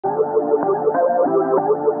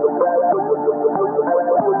Hello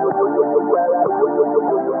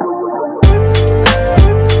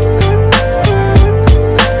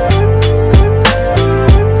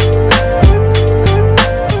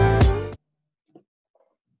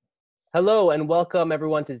and welcome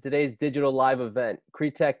everyone to today's digital live event,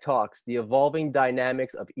 CREtech Talks, the evolving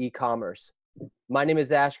dynamics of e-commerce. My name is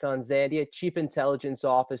Ashkan Zandia, Chief Intelligence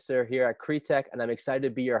Officer here at CREtech, and I'm excited to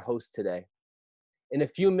be your host today. In a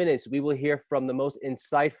few minutes, we will hear from the most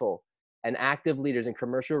insightful and active leaders in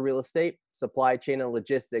commercial real estate, supply chain, and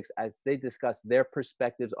logistics as they discuss their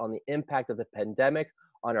perspectives on the impact of the pandemic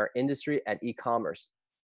on our industry and e-commerce.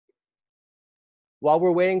 While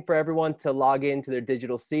we're waiting for everyone to log into their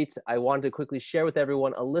digital seats, I wanted to quickly share with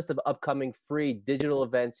everyone a list of upcoming free digital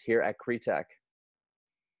events here at CREtech.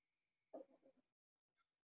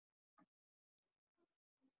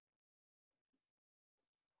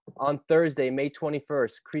 On Thursday, May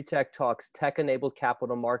 21st, CREtech Talks Tech-Enabled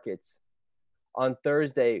Capital Markets. On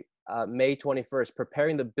Thursday, May 21st,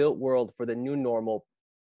 Preparing the Built World for the New Normal,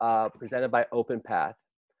 presented by OpenPath.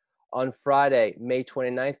 On Friday, May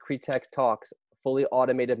 29th, CREtech Talks Fully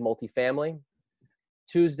Automated Multifamily.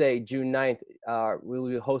 Tuesday, June 9th, we will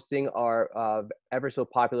be hosting our ever so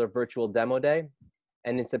popular virtual demo day.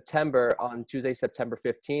 And in September, on Tuesday, September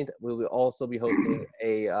 15th, we will also be hosting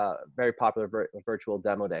a very popular virtual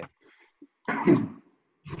demo day.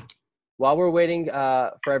 While we're waiting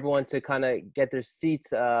for everyone to kind of get their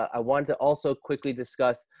seats, I wanted to also quickly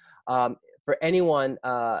discuss for anyone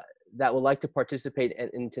that would like to participate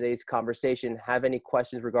in today's conversation, have any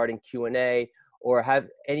questions regarding Q&A, or have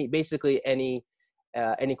any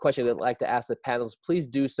question they'd like to ask the panelists, please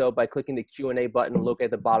do so by clicking the Q&A button located at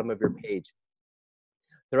the bottom of your page.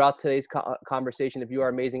 Throughout today's conversation, if you are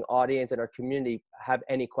an amazing audience and our community have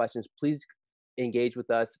any questions, please engage with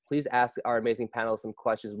us. Please ask our amazing panelists some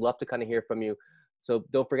questions. We'd love to kind of hear from you. So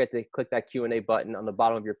don't forget to click that Q&A button on the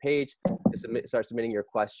bottom of your page to start submitting your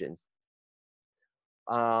questions.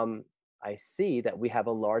 I see that we have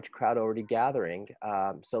a large crowd already gathering.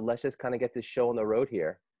 So let's just kind of get this show on the road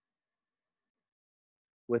here.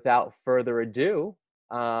 Without further ado,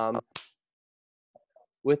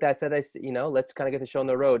 with that said, let's kind of get the show on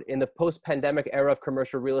the road. In the post-pandemic era of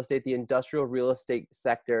commercial real estate, the industrial real estate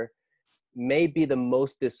sector may be the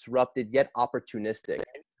most disrupted yet opportunistic.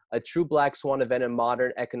 A true black swan event in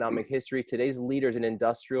modern economic history, today's leaders in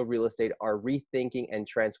industrial real estate are rethinking and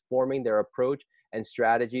transforming their approach and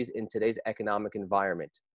strategies in today's economic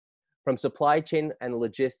environment. From supply chain and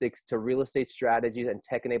logistics to real estate strategies and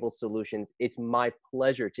tech-enabled solutions, it's my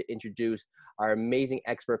pleasure to introduce our amazing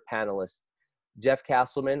expert panelists, Geoffrey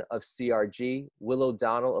Kasselman of CRG,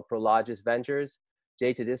 O'Donnell of Prologis Ventures,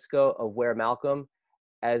 Todisco of Ware, Malcomb,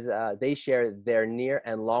 as they share their near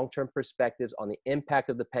and long-term perspectives on the impact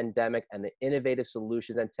of the pandemic and the innovative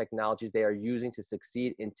solutions and technologies they are using to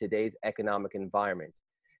succeed in today's economic environment.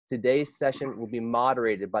 Today's session will be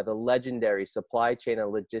moderated by the legendary supply chain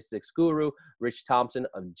and logistics guru, Rich Thompson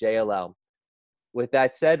of JLL. With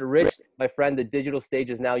that said, Rich, my friend, the digital stage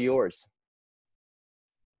is now yours.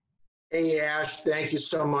 Hey, Ash, thank you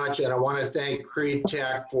so much. And I want to thank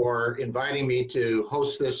CREtech for inviting me to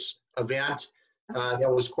host this event.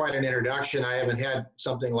 That was quite an introduction. I haven't had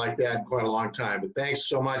something like that in quite a long time, but thanks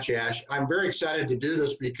so much, Ash. I'm very excited to do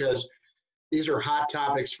this because these are hot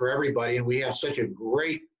topics for everybody, and we have such a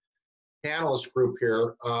great panelist group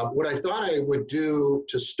here. What I thought I would do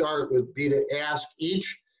to start would be to ask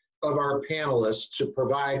each of our panelists to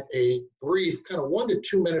provide a brief kind of 1 to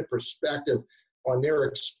 2 minute perspective on their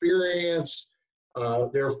experience,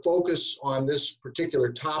 their focus on this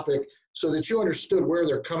particular topic, so that you understood where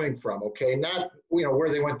they're coming from, okay? Not, where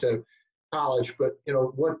they went to college, but,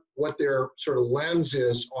 what their sort of lens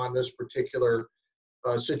is on this particular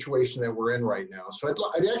situation that we're in right now. So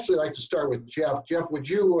I'd actually like to start with Jeff. Jeff, would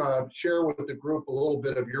you share with the group a little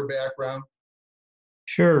bit of your background?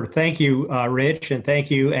 Sure. Thank you, Rich, and thank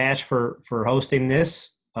you, Ash, for hosting this.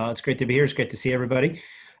 It's great to be here. It's great to see everybody.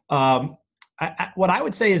 What I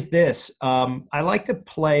would say is this. I like to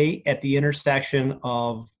play at the intersection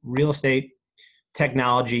of real estate,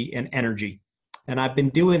 technology, and energy. And I've been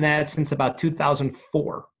doing that since about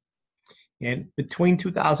 2004. And between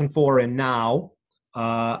 2004 and now,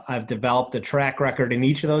 I've developed a track record in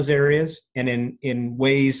each of those areas and in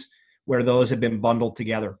ways where those have been bundled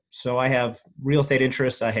together. So I have real estate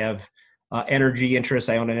interests. I have energy interests.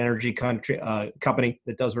 I own an energy company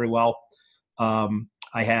that does very well.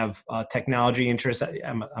 I have technology interests.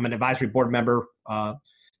 I'm an advisory board member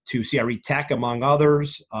to CREtech, among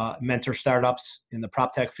others, mentor startups in the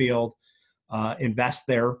prop tech field, invest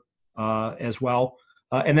there as well.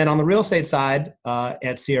 And then on the real estate side,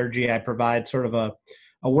 at CRG, I provide sort of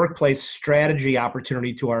a workplace strategy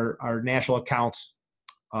opportunity to our national accounts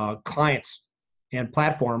clients and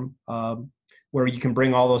platform, where you can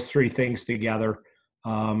bring all those three things together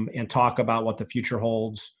and talk about what the future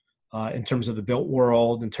holds in terms of the built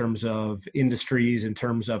world, in terms of industries, in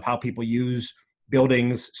terms of how people use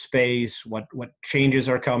buildings, space, what changes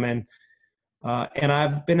are coming. And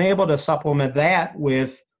I've been able to supplement that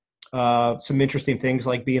with some interesting things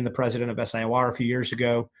like being the president of SIOR a few years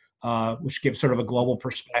ago, which gives sort of a global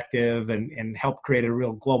perspective and help create a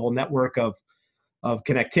real global network of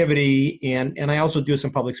connectivity. And I also do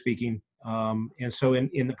some public speaking. And so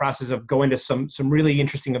in the process of going to some really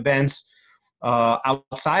interesting events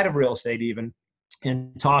outside of real estate even,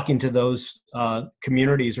 and talking to those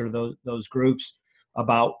communities or those groups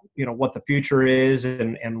about, what the future is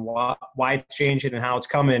and why it's changing and how it's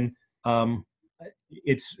coming,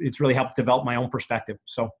 it's really helped develop my own perspective.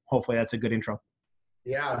 So hopefully that's a good intro.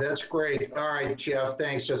 Yeah, that's great. All right, Jeff,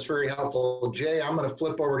 thanks. That's very helpful. Jay, I'm going to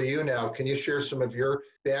flip over to you now. Can you share some of your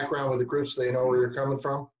background with the group so they know where you're coming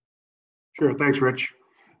from? Sure. Thanks, Rich.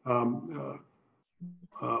 My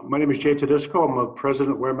name is Jay Todisco. I'm a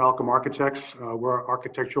president of Ware, Malcomb Architects. We're an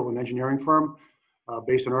architectural and engineering firm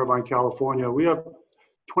based in Irvine, California. We have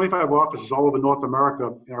 25 offices all over North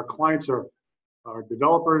America, and our clients are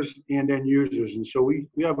developers and end users. And so we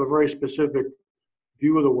have a very specific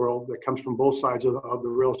view of the world that comes from both sides of the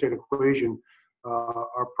real estate equation.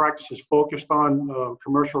 Our practice is focused on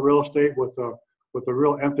commercial real estate with a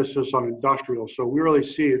real emphasis on industrial. So we really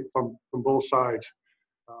see it from both sides.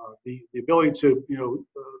 The ability to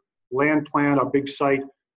land plan a big site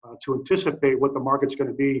to anticipate what the market's going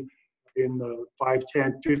to be in the 5,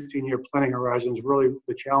 10, 15-year planning horizon is really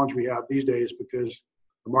the challenge we have these days, because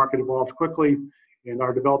the market evolves quickly and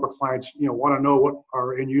our developer clients want to know what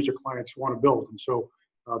our end user clients want to build. And so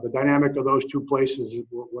the dynamic of those two places is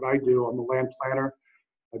what I do. I'm a land planner.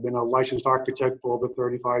 I've been a licensed architect for over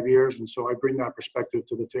 35 years, and so I bring that perspective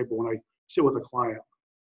to the table when I sit with a client.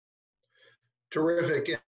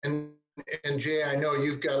 Terrific. And Jay, I know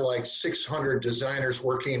you've got like 600 designers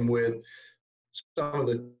working with some of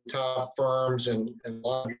the top firms and a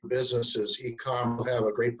lot of your businesses. Ecommerce will have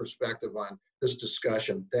a great perspective on this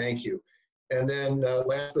discussion. Thank you. And then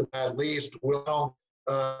last but not least, Will,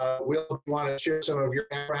 you want to share some of your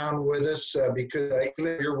background with us? Because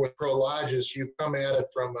you're with Prologis, you come at it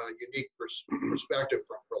from a unique perspective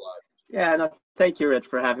from Prologis. Yeah, no, thank you, Rich,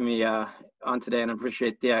 for having me on today, and I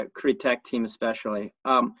appreciate the CREtech team especially.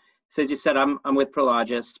 So as you said, I'm with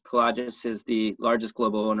Prologis. Prologis is the largest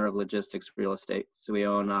global owner of logistics real estate. So we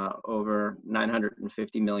own over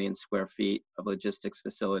 950 million square feet of logistics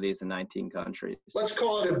facilities in 19 countries. Let's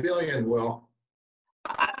call it $1 billion, Will.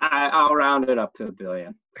 I'll round it up to $1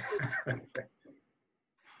 billion.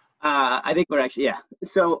 I think we're actually, yeah.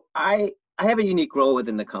 So I have a unique role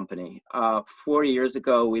within the company. 4 years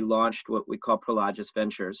ago, we launched what we call Prologis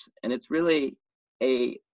Ventures, and it's really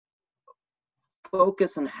a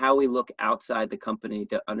focus on how we look outside the company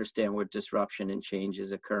to understand where disruption and change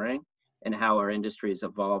is occurring and how our industry is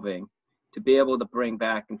evolving, to be able to bring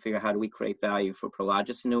back and figure out how do we create value for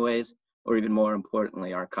Prologis in new ways, or even more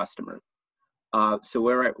importantly, our customers. So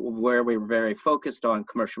where we're very focused on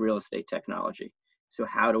commercial real estate technology. So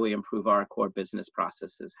how do we improve our core business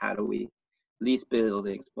processes? How do we lease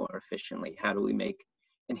buildings more efficiently? How do we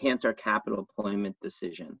enhance our capital deployment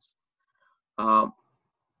decisions?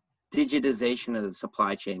 Digitization of the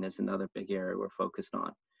supply chain is another big area we're focused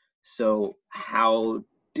on. So how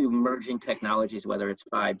do emerging technologies, whether it's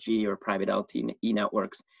 5G or private LTE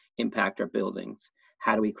networks, impact our buildings?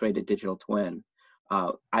 How do we create a digital twin?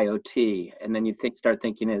 IoT, and then you start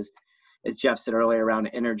thinking, as Jeff said earlier, around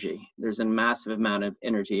energy. There's a massive amount of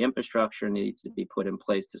energy infrastructure needs to be put in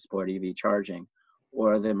place to support EV charging,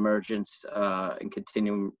 or the emergence and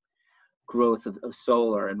continuing growth of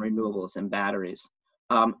solar and renewables and batteries.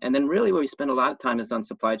 And then really where we spend a lot of time is on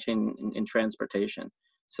supply chain and transportation.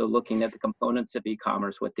 So looking at the components of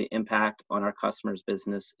e-commerce, what the impact on our customers'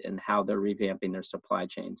 business and how they're revamping their supply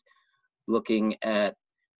chains. Looking at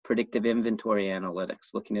predictive inventory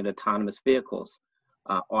analytics, looking at autonomous vehicles,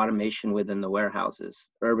 automation within the warehouses,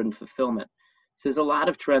 urban fulfillment. So there's a lot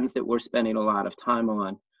of trends that we're spending a lot of time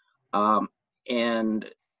on. And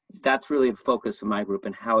that's really the focus of my group,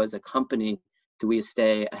 and how as a company do we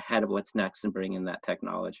stay ahead of what's next and bring in that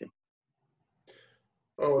technology.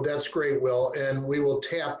 Oh, that's great, Will, and we will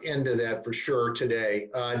tap into that for sure today.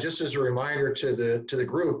 Just as a reminder to the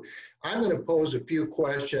group, I'm going to pose a few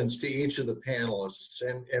questions to each of the panelists,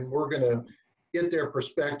 and we're going to get their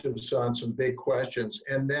perspectives on some big questions.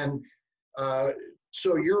 And then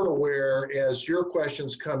so you're aware, as your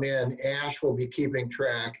questions come in, Ash will be keeping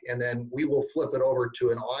track, and then we will flip it over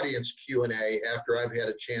to an audience Q&A after I've had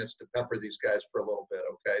a chance to pepper these guys for a little bit,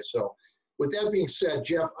 okay? So with that being said,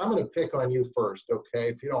 Jeff, I'm going to pick on you first, okay,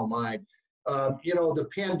 if you don't mind. You know, the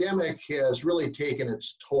pandemic has really taken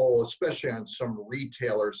its toll, especially on some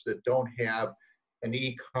retailers that don't have an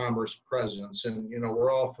e-commerce presence, and, you know,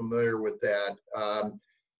 we're all familiar with that.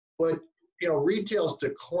 But you know, retail's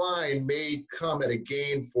decline may come at a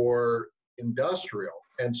gain for industrial,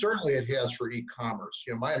 and certainly it has for e-commerce.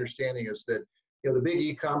 You know, my understanding is that, you know, the big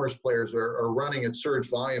e-commerce players are running at surge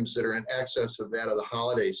volumes that are in excess of that of the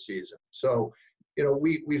holiday season. So, you know,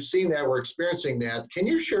 we've seen that, we're experiencing that. Can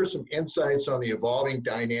you share some insights on the evolving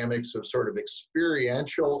dynamics of sort of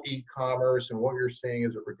experiential e-commerce and what you're seeing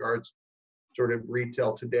as it regards sort of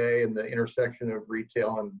retail today and the intersection of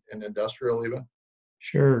retail and industrial even?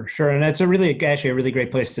 Sure. And that's actually a really great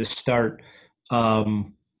place to start.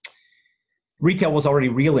 Retail was already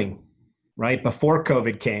reeling, right? Before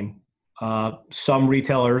COVID came, some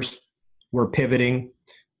retailers were pivoting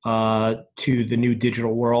to the new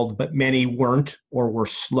digital world, but many weren't, or were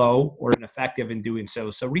slow or ineffective in doing so.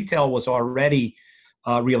 So retail was already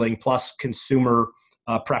reeling, plus consumer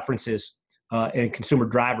preferences and consumer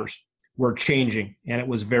drivers were changing, and it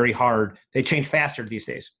was very hard. They change faster these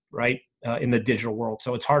days, right? In the digital world.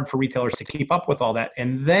 So it's hard for retailers to keep up with all that.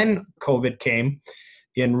 And then COVID came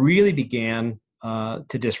and really began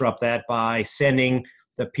to disrupt that by sending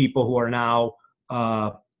the people who are now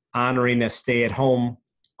honoring a stay-at-home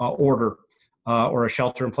order or a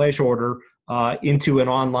shelter-in-place order into an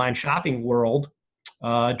online shopping world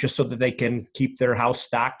just so that they can keep their house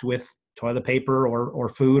stocked with toilet paper or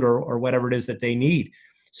food or whatever it is that they need.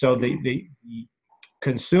 So the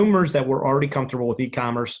consumers that were already comfortable with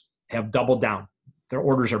e-commerce have doubled down. Their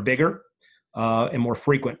orders are bigger and more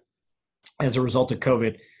frequent as a result of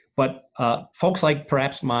COVID. But folks like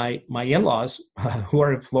perhaps my in-laws who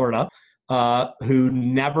are in Florida, who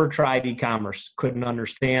never tried e-commerce, couldn't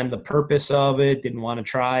understand the purpose of it, didn't want to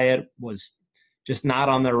try it, was just not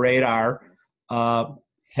on their radar,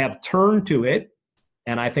 have turned to it.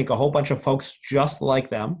 And I think a whole bunch of folks just like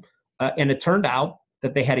them. And it turned out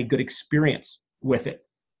that they had a good experience with it.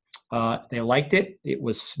 They liked it. It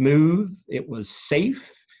was smooth. It was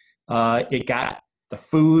safe. It got the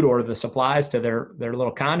food or the supplies to their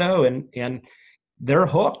little condo, and they're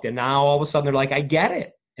hooked. And now all of a sudden they're like, I get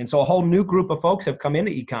it. And so a whole new group of folks have come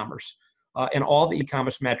into e-commerce, and all the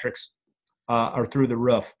e-commerce metrics are through the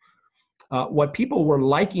roof. What people were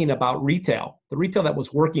liking about retail, the retail that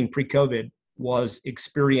was working pre-COVID, was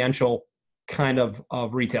experiential kind of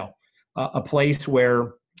retail, a place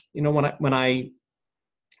where, you know, when I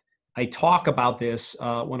talk about this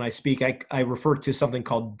when I speak, I refer to something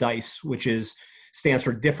called DICE, which stands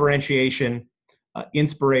for differentiation,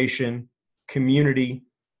 inspiration, community,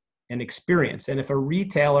 and experience. And if a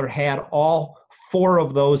retailer had all four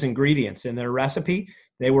of those ingredients in their recipe,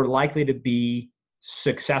 they were likely to be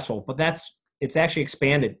successful. But it's actually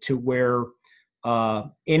expanded to where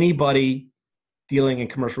anybody dealing in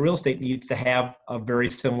commercial real estate needs to have a very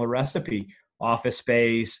similar recipe: office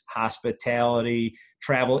space, hospitality,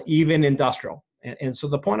 travel, even industrial. And so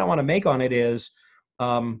the point I want to make on it is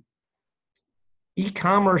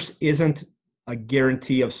e-commerce isn't a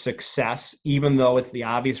guarantee of success, even though it's the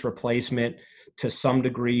obvious replacement to some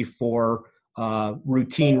degree for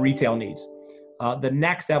routine retail needs. The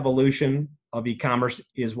next evolution of e-commerce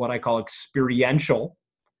is what I call experiential,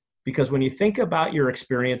 because when you think about your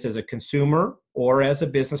experience as a consumer or as a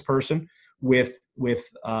business person with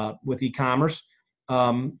e-commerce,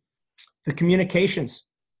 the communications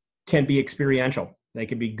can be experiential. They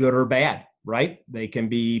can be good or bad, right? They can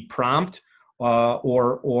be prompt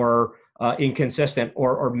or inconsistent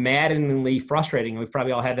or maddeningly frustrating. We've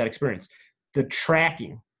probably all had that experience. The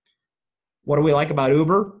tracking. What do we like about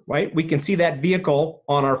Uber, right? We can see that vehicle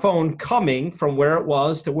on our phone coming from where it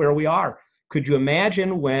was to where we are. Could you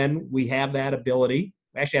imagine when we have that ability?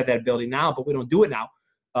 We actually have that ability now, but we don't do it now,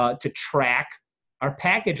 to track our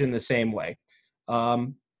package in the same way.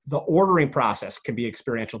 The ordering process can be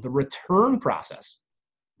experiential. The return process,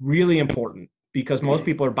 really important, because most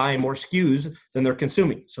people are buying more SKUs than they're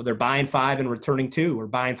consuming. So they're buying 5 and returning 2, or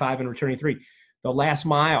buying 5 and returning 3. The last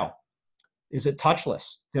mile, is it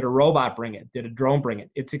touchless? Did a robot bring it? Did a drone bring it?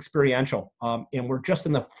 It's experiential. And we're just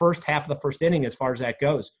in the first half of the first inning as far as that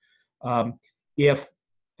goes. If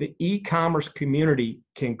the e-commerce community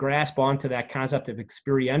can grasp onto that concept of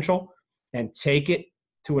experiential and take it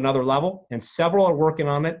to another level, and several are working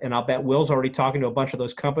on it, and I'll bet Will's already talking to a bunch of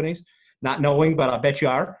those companies, not knowing, but I bet you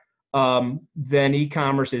are, then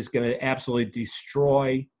e-commerce is going to absolutely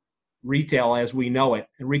destroy retail as we know it.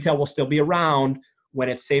 And retail will still be around when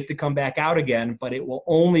it's safe to come back out again, but it will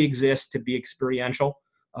only exist to be experiential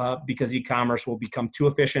because e-commerce will become too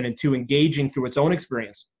efficient and too engaging through its own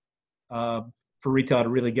experience for retail to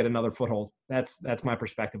really get another foothold. That's my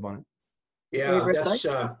perspective on it. Yeah, Hey, Rich, that's,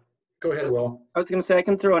 go ahead, Will. I was going to say, I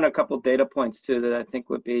can throw in a couple data points too that I think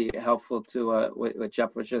would be helpful to what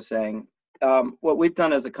Jeff was just saying. What we've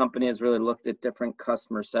done as a company is really looked at different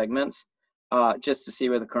customer segments just to see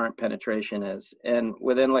where the current penetration is. And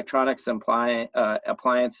within electronics and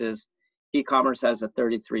appliances, e-commerce has a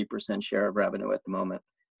 33% share of revenue at the moment.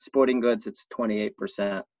 Sporting goods, it's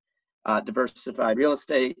 28%. Diversified retail,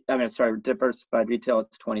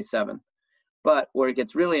 it's 27%. But where it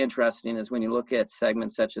gets really interesting is when you look at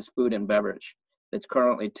segments such as food and beverage, it's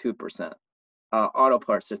currently 2%. Auto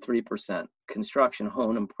parts are 3%. Construction,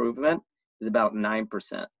 home improvement is about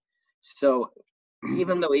 9%. So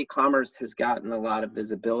even though e-commerce has gotten a lot of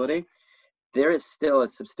visibility, there is still a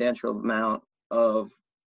substantial amount of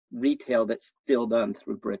retail that's still done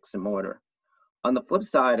through bricks and mortar. On the flip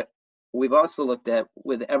side, we've also looked at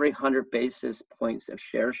with every 100 basis points of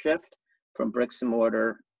share shift from bricks and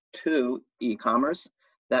mortar to e-commerce,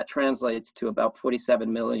 that translates to about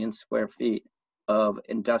 47 million square feet of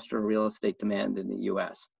industrial real estate demand in the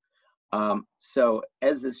US. So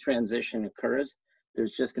as this transition occurs,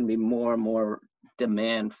 there's just going to be more and more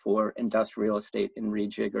demand for industrial real estate and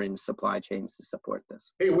rejiggering supply chains to support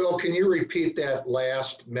this. Hey, Will, can you repeat that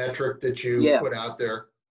last metric that you put out there?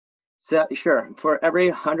 So, sure. For every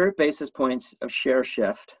 100 basis points of share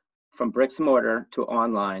shift from bricks and mortar to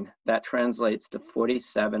online, that translates to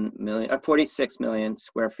 46 million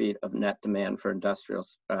square feet of net demand for industrial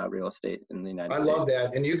real estate in the United States. I love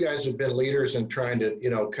that. And you guys have been leaders in trying to,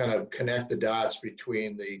 kind of connect the dots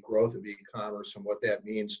between the growth of e-commerce and what that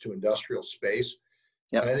means to industrial space.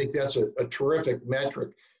 Yep. And I think that's a terrific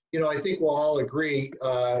metric. I think we'll all agree,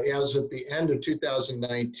 as at the end of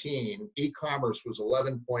 2019, e-commerce was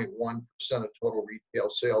 11.1% of total retail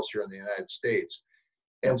sales here in the United States.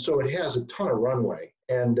 And so it has a ton of runway.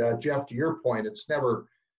 And Jeff, to your point, it's not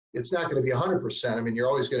going to be 100%. I mean, you're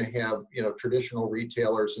always going to have, traditional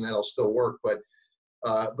retailers, and that'll still work. But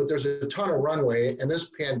there's a ton of runway. And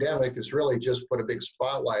this pandemic has really just put a big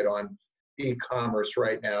spotlight on e-commerce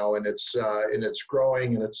right now, and it's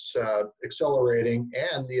growing and it's accelerating.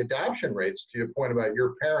 And the adoption rates, to your point about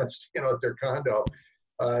your parents, at their condo.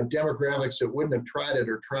 Demographics that wouldn't have tried it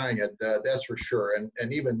or trying it, that's for sure. And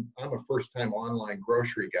even I'm a first-time online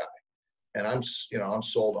grocery guy, and I'm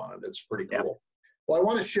sold on it. It's pretty cool. Yeah. Well, I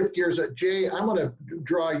want to shift gears. Jay, I'm going to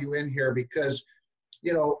draw you in here because,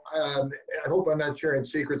 I hope I'm not sharing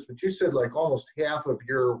secrets, but you said like almost half of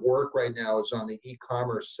your work right now is on the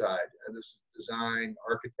e-commerce side. And this is design,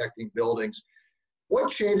 architecting buildings. What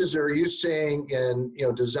changes are you seeing in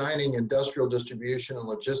designing industrial distribution and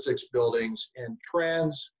logistics buildings, and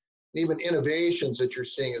trends, and even innovations that you're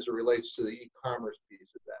seeing as it relates to the e-commerce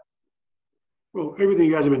piece of that? Well, everything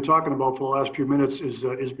you guys have been talking about for the last few minutes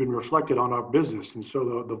has been reflected on our business, and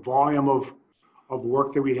so the volume of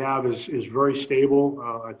work that we have is very stable.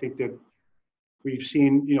 I think that we've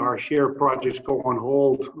seen our share projects go on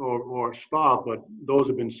hold or stop, but those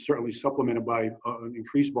have been certainly supplemented by an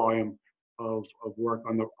increased volume of work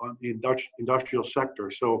on the industrial sector.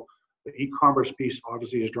 So the e-commerce piece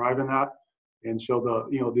obviously is driving that, and so the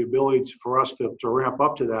ability for us to ramp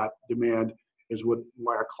up to that demand is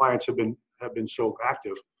why our clients have been so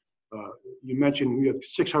active. You mentioned we have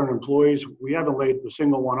 600 employees. We haven't laid a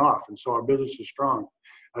single one off, and so our business is strong.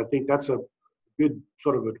 I think that's a good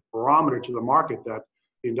sort of a barometer to the market that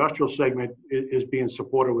the industrial segment is being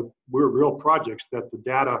supported with real projects that the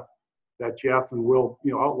data that Jeff and Will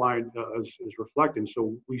outlined is reflecting.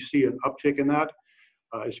 So we see an uptick in that.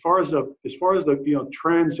 As far as the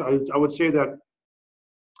trends, I would say that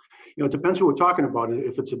it depends who we're talking about.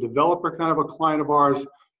 If it's a developer kind of a client of ours,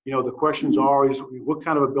 the questions are always what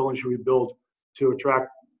kind of a building should we build to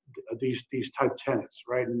attract these type tenants,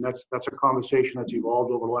 right? And that's a conversation that's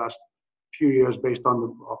evolved over the last few years based on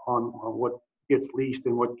what gets leased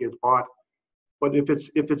and what gets bought. But if it's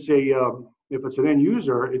an end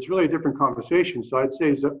user, it's really a different conversation. So I'd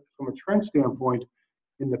say that from a trend standpoint,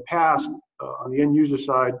 in the past, on the end user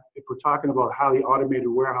side, if we're talking about highly automated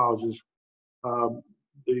warehouses,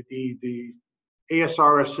 the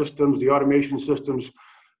ASRS systems, the automation systems,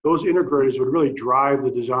 those integrators would really drive the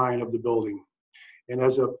design of the building. And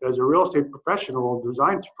as a real estate professional,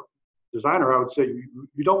 designer, I would say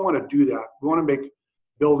you don't want to do that. We want to make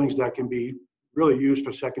buildings that can be really used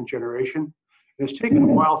for second generation. And it's taken a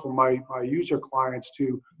while for my user clients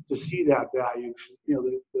to see that value.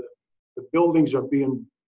 The buildings are being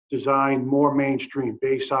design more mainstream,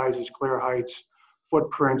 bay sizes, clear heights,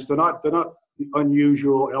 footprints. They're not the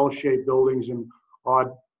unusual L-shaped buildings and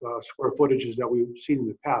odd square footages that we've seen in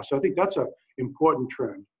the past. So I think that's an important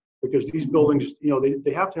trend, because these buildings, you know,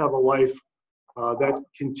 they have to have a life that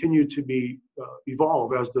continue to be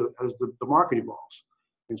evolve as the market evolves.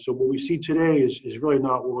 And so what we see today is really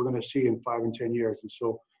not what we're going to see in 5 and 10 years. And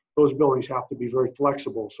so those buildings have to be very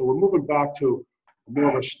flexible. So we're moving back to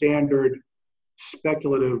more of a standard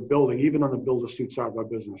speculative building, even on the build-to-suit side of our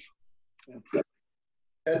business.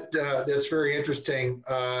 That's very interesting.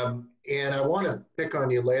 And I want to pick on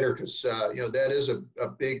you later, because you know, that is a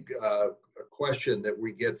big question that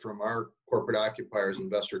we get from our corporate occupiers,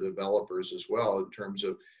 investor developers as well, in terms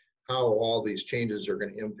of how all these changes are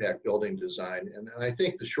going to impact building design. And I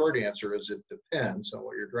think the short answer is it depends on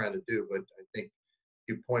what you're trying to do, but I think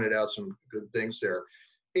you pointed out some good things there.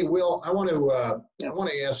 Hey, Will, I want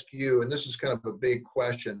to ask you, and this is kind of a big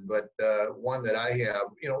question, but one that I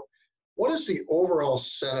have, you know, what is the overall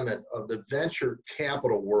sentiment of the venture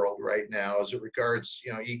capital world right now as it regards,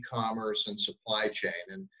 you know, e-commerce and supply chain?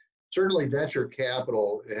 And certainly venture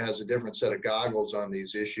capital has a different set of goggles on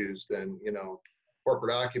these issues than, you know,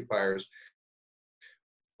 corporate occupiers.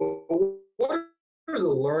 What are the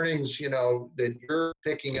learnings, you know, that you're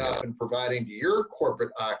picking up and providing to your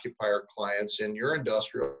corporate occupier clients in your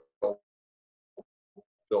industrial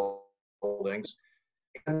buildings?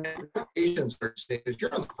 And applications are saying, because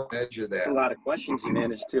you're on the front edge of that. A lot of questions you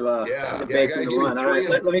managed to yeah, bake into one. All right,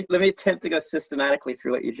 let me attempt to go systematically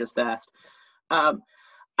through what you just asked.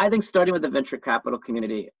 I think starting with the venture capital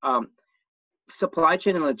community, supply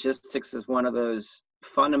chain and logistics is one of those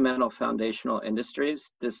fundamental foundational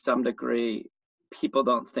industries to some degree people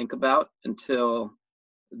don't think about until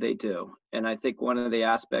they do. And I think one of the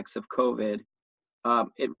aspects of COVID,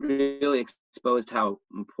 it really exposed how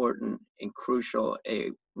important and crucial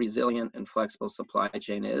a resilient and flexible supply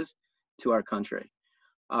chain is to our country.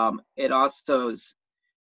 It also is,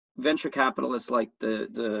 venture capital is like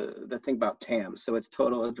the thing about TAM, so it's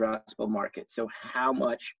total addressable market. So how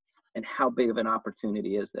much and how big of an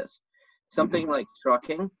opportunity is this? Something like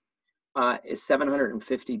trucking is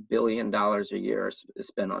 $750 billion a year is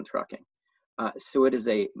spent on trucking. So it is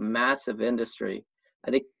a massive industry.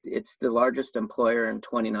 I think it's the largest employer in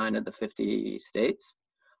 29 of the 50 states.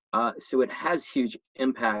 So it has huge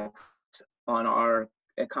impact on our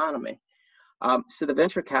economy. So the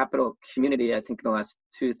venture capital community, I think in the last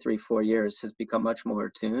 2, 3, 4 years has become much more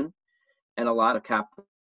attuned, and a lot of capital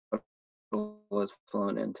has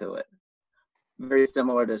flown into it. Very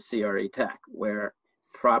similar to CREtech, where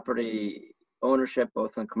property ownership,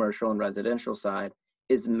 both on commercial and residential side,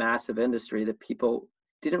 is massive industry that people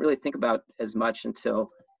didn't really think about as much until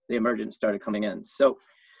the emergence started coming in. So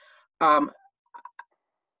to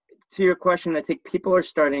your question, I think people are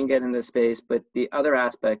starting to get in this space, but the other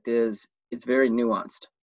aspect is it's very nuanced.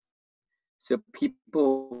 So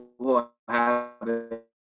people who have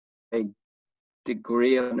a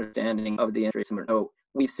degree of understanding of the industry, so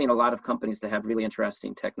we've seen a lot of companies that have really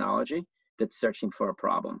interesting technology that's searching for a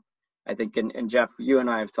problem. I think, and Jeff, you and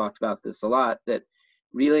I have talked about this a lot, that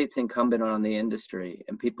really it's incumbent on the industry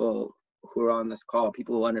and people who are on this call,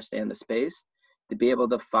 people who understand the space, to be able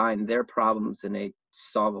to find their problems in a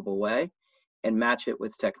solvable way and match it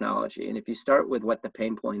with technology. And if you start with what the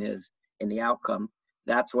pain point is and the outcome,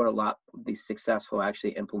 that's where a lot of these successful,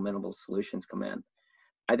 actually implementable solutions come in.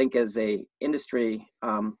 I think as a industry,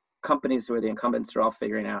 companies who are the incumbents are all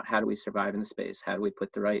figuring out, how do we survive in the space? How do we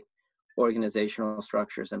put the right organizational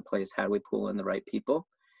structures in place? How do we pull in the right people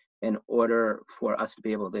in order for us to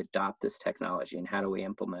be able to adopt this technology, and how do we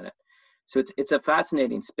implement it? So it's a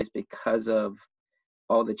fascinating space because of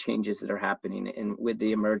all the changes that are happening, and with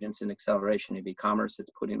the emergence and acceleration of e-commerce,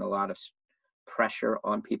 it's putting a lot of pressure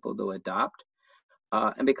on people to adopt.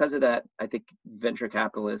 And because of that, I think venture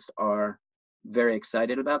capitalists are very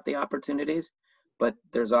excited about the opportunities, but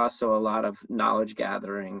there's also a lot of knowledge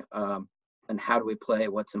gathering and how do we play,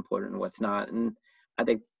 what's important and what's not. And I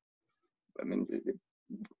think,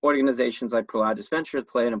 organizations like Prologis Ventures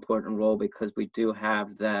play an important role because we do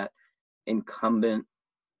have that incumbent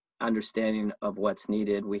understanding of what's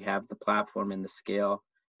needed. We have the platform and the scale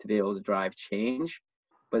to be able to drive change,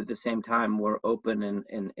 but at the same time, we're open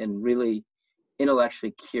and really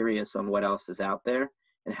intellectually curious on what else is out there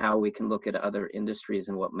and how we can look at other industries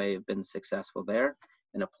and what may have been successful there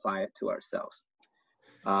and apply it to ourselves.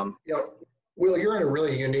 Will, you're in a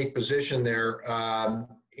really unique position there,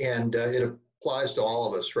 and it applies to all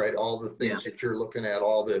of us, right? All the things that you're looking at,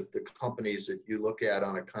 all the companies that you look at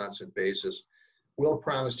on a constant basis. Will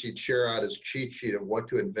promised he'd share out his cheat sheet of what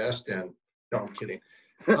to invest in. No, I'm kidding.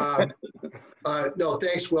 No,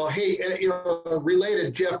 thanks, Will. Hey,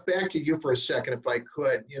 related, Jeff, back to you for a second, if I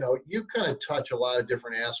could. You kind of touch a lot of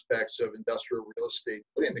different aspects of industrial real estate,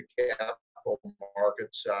 including the capital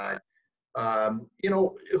market side.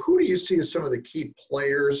 Who do you see as some of the key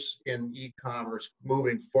players in e-commerce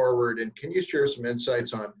moving forward? And can you share some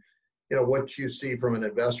insights on, what you see from an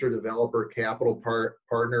investor, developer, capital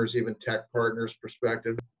partners, even tech partners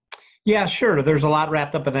perspective? Yeah, sure. There's a lot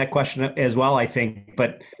wrapped up in that question as well, I think.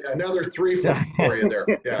 But yeah, another three for you there.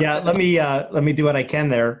 Yeah. Let me do what I can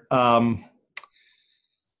there.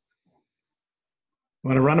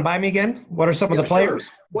 Want to run it by me again? What are some of the players?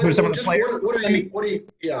 Sure. What are you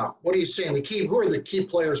saying? Who are the key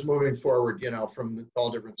players moving forward? From all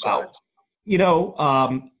different sides.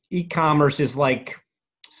 E-commerce is like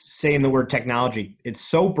saying the word technology. It's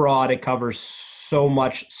so broad; it covers so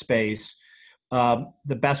much space. The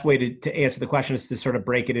best way to answer the question is to sort of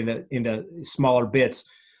break it into smaller bits.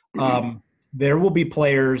 There will be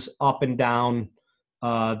players up and down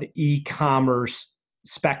the e-commerce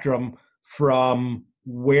spectrum from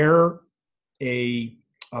where a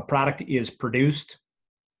product is produced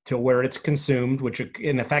to where it's consumed, which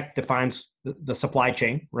in effect defines the supply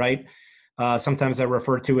chain, right? Sometimes I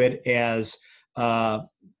refer to it as the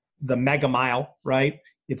mega mile, right?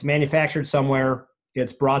 It's manufactured somewhere,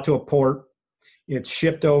 it's brought to a port, it's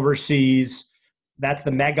shipped overseas. That's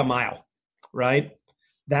the mega mile, right?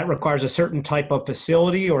 That requires a certain type of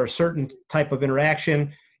facility or a certain type of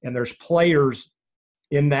interaction, and there's players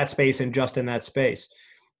in that space and just in that space.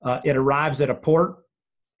 It arrives at a port,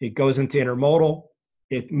 it goes into intermodal,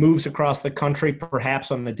 it moves across the country,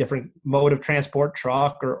 perhaps on a different mode of transport,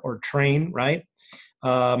 truck or train, right?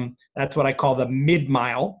 That's what I call the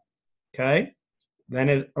mid-mile, okay? Then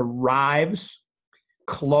it arrives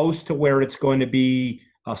close to where it's going to be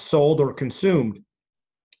sold or consumed.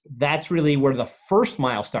 That's really where the first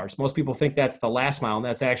mile starts. Most people think that's the last mile, and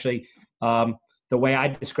that's actually the way I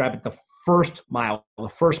describe it, the first mile, the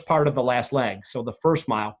first part of the last leg. So the first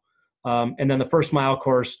mile. And then the first mile, of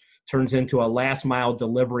course, turns into a last mile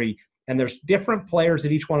delivery. And there's different players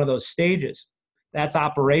at each one of those stages. That's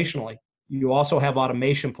operationally. You also have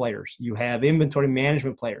automation players. You have inventory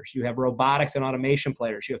management players. You have robotics and automation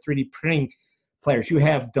players. You have 3D printing players. You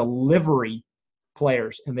have delivery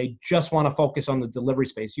players, and they just want to focus on the delivery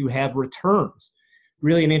space. You have returns.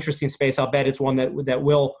 Really an interesting space. I'll bet it's one that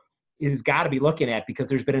Will is got to be looking at, because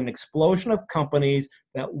there's been an explosion of companies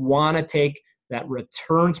that want to take that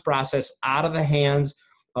returns process out of the hands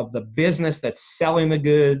of the business that's selling the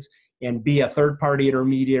goods and be a third-party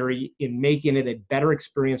intermediary in making it a better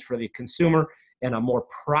experience for the consumer and a more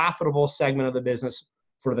profitable segment of the business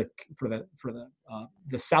for the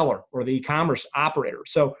seller or the e-commerce operator.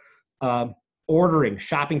 So ordering,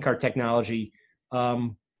 shopping cart technology,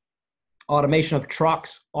 automation of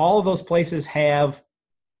trucks, all of those places have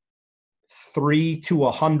 3 to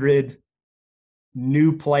 100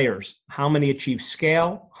 new players. How many achieve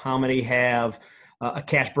scale? How many have a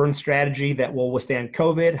cash burn strategy that will withstand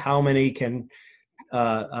COVID? How many can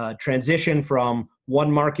transition from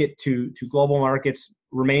one market to global markets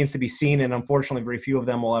remains to be seen. And unfortunately, very few of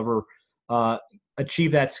them will ever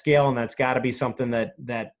achieve that scale. And that's got to be something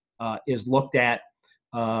that is looked at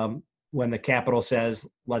when the capital says,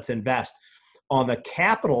 let's invest. On the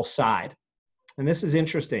capital side, and this is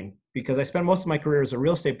interesting because I spent most of my career as a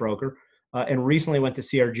real estate broker and recently went to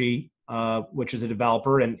CRG, which is a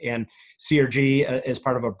developer, and CRG is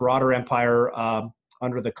part of a broader empire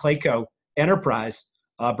under the Clayco enterprise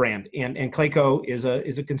brand. And Clayco is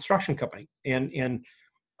a construction company, and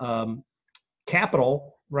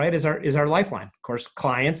capital, right, is our lifeline. Of course,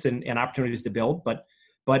 clients and opportunities to build, but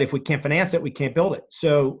if we can't finance it, we can't build it.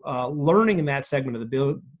 So learning in that segment of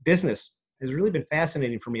the business has really been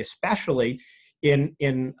fascinating for me, especially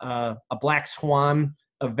in a black swan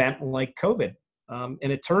event like COVID.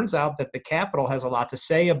 And it turns out that the capital has a lot to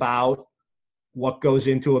say about what goes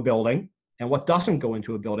into a building and what doesn't go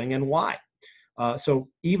into a building and why. So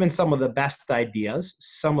even some of the best ideas,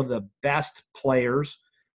 some of the best players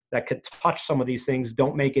that could touch some of these things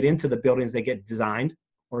don't make it into the buildings that get designed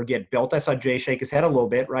or get built. I saw Jay shake his head a little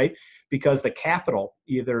bit, right? Because the capital,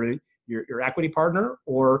 either your equity partner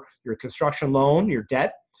or your construction loan, your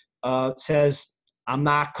debt, says, I'm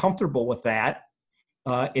not comfortable with that.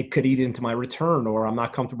 It could eat into my return, or I'm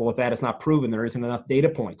not comfortable with that. It's not proven. There isn't enough data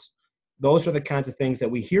points. Those are the kinds of things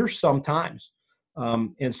that we hear sometimes.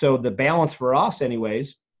 And so the balance for us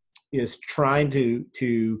anyways is trying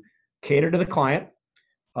to cater to the client,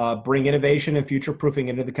 bring innovation and future proofing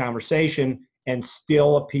into the conversation, and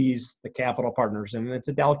still appease the capital partners. And it's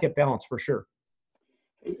a delicate balance for sure.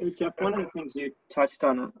 Hey, Jeff, one of the things you touched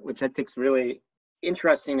on, which I think is really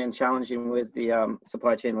interesting and challenging with the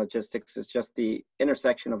supply chain logistics is just the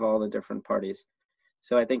intersection of all the different parties.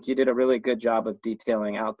 So I think you did a really good job of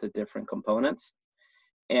detailing out the different components.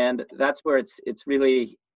 And that's where it's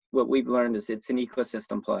really, what we've learned is it's an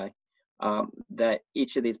ecosystem play, that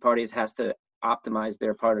each of these parties has to optimize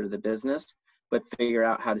their part of the business, but figure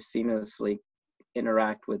out how to seamlessly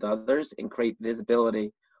interact with others and create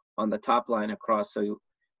visibility on the top line across, so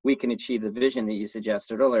we can achieve the vision that you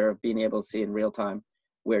suggested earlier of being able to see in real time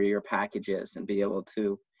where your package is and be able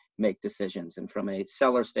to make decisions. And from a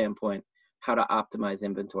seller standpoint, how to optimize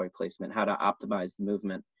inventory placement, how to optimize the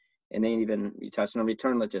movement. And then even you touched on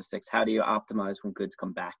return logistics. How do you optimize when goods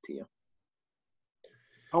come back to you?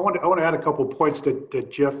 I want to add a couple of points that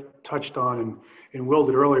Jeff touched on and Will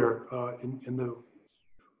did earlier.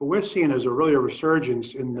 What we're seeing is really a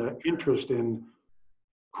resurgence in the interest in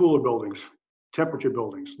cooler buildings, temperature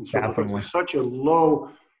buildings. And so because there's such a low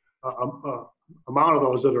amount of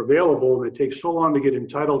those that are available, and it takes so long to get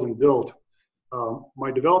entitled and built,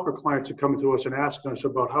 my developer clients are coming to us and asking us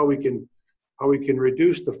about how we can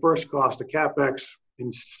reduce the first cost of CapEx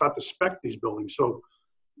and start to spec these buildings. So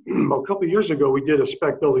a couple of years ago, we did a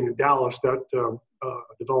spec building in Dallas that a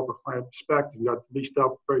developer client spec and got leased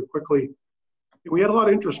up very quickly. And we had a lot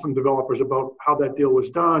of interest from developers about how that deal was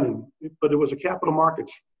done, but it was a capital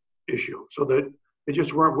markets issue, so that they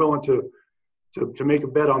just weren't willing to make a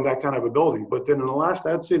bet on that kind of a building. But then in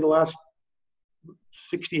I'd say the last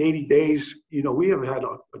 60, 80 days, we have had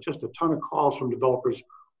just a ton of calls from developers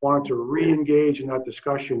wanting to re-engage in that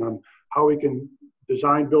discussion on how we can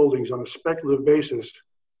design buildings on a speculative basis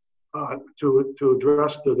to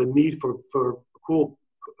address the need for cool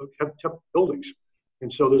buildings.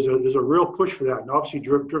 And so there's a real push for that, and obviously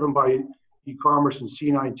driven by e-commerce and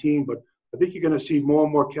C19, but I think you're going to see more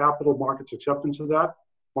and more capital markets acceptance of that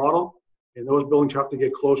model, and those buildings have to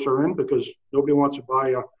get closer in because nobody wants to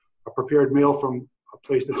buy a prepared meal from a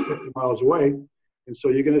place that's 50 miles away. And so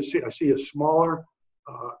you're going to see a smaller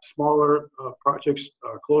projects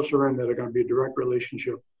closer in that are going to be a direct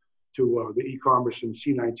relationship to the e-commerce and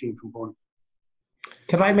C19 component.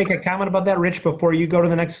 Can I make a comment about that, Rich, before you go to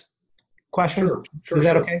the next question? Sure. Is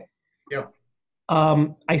that okay? Yeah.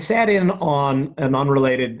 I sat in on an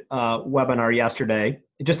unrelated webinar yesterday,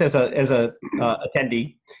 just as a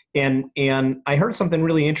attendee, and I heard something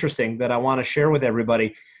really interesting that I want to share with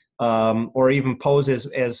everybody, or even pose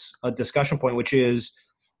as a discussion point, which is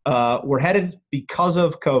we're headed, because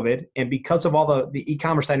of COVID and because of all the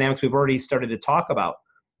e-commerce dynamics we've already started to talk about,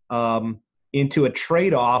 into a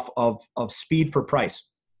trade-off of speed for price.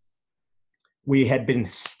 We had been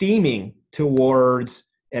steaming towards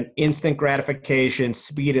an instant gratification,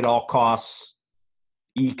 speed at all costs,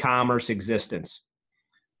 e-commerce existence.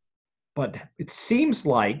 But it seems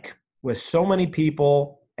like with so many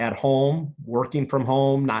people at home, working from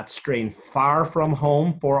home, not straying far from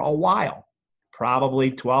home for a while,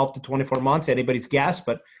 probably 12 to 24 months, anybody's guess,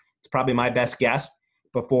 but it's probably my best guess,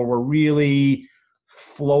 before we're really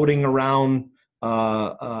floating around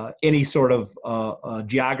any sort of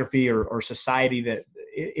geography or society that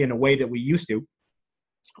in a way that we used to.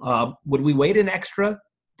 Would we wait an extra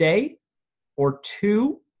day or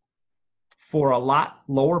two for a lot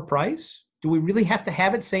lower price? Do we really have to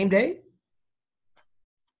have it same day?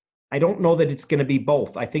 I don't know that it's going to be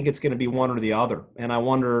both. I think it's going to be one or the other. And I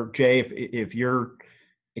wonder, Jay, if you're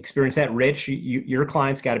experiencing that. Rich, your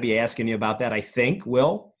client's got to be asking you about that, I think.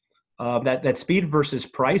 Will, that speed versus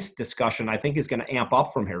price discussion, I think, is going to amp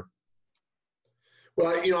up from here.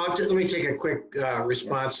 Well, let me take a quick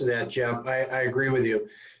response to that, Jeff. I agree with you.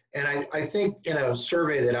 And I think in a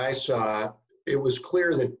survey that I saw, it was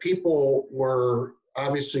clear that people were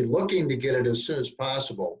obviously looking to get it as soon as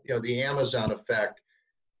possible. The Amazon effect,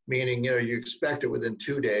 meaning, you expect it within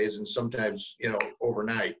 2 days and sometimes,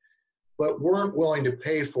 overnight, but weren't willing to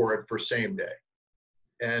pay for it for same day.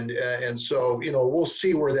 And so, we'll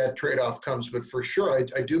see where that trade-off comes, but for sure,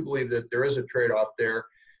 I do believe that there is a trade-off there.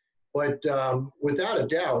 But without a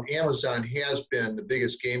doubt, Amazon has been the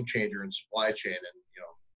biggest game changer in supply chain in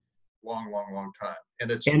long time. And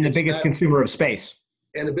it's the biggest consumer of space.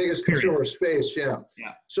 And the biggest consumer of space, yeah.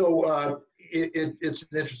 So it's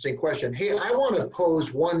an interesting question. Hey, I want to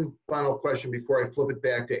pose one final question before I flip it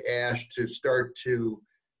back to Ash to start to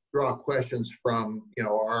draw questions from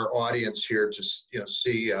our audience here to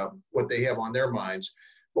see what they have on their minds.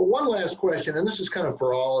 But one last question, and this is kind of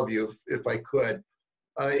for all of you, if I could.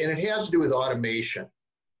 And it has to do with automation.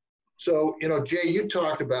 So, Jay, you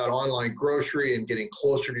talked about online grocery and getting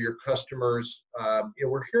closer to your customers.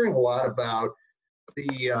 We're hearing a lot about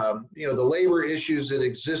the labor issues that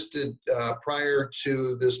existed prior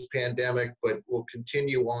to this pandemic, but will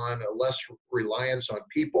continue on. A less reliance on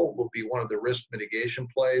people will be one of the risk mitigation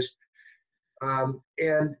plays.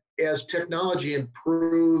 And as technology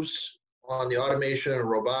improves on the automation and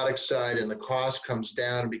robotics side, and the cost comes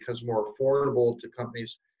down and becomes more affordable to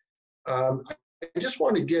companies, I just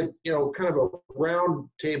want to get kind of a round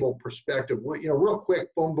table perspective. Real quick,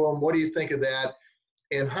 boom, boom. What do you think of that?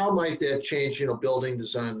 And how might that change, building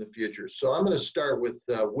design in the future? So I'm going to start with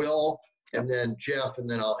Will, and then Jeff, and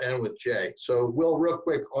then I'll end with Jay. So Will, real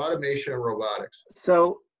quick, automation and robotics.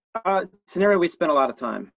 So it's an area we spend a lot of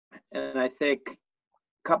time. And I think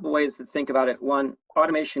a couple ways to think about it. One,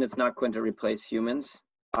 automation is not going to replace humans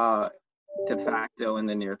de facto in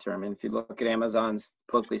the near term. And if you look at Amazon's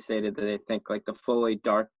publicly stated that they think like the fully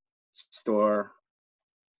dark store,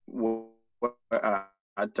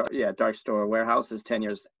 dark store warehouse is 10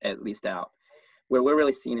 years at least out. Where we're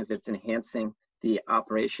really seeing is it's enhancing the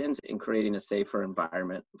operations and creating a safer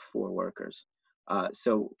environment for workers.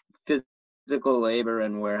 So physical labor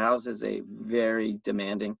in warehouse is a very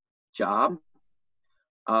demanding job.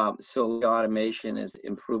 So automation is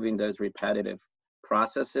improving those repetitive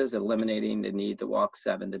processes, eliminating the need to walk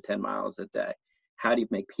 7 to 10 miles a day. How do you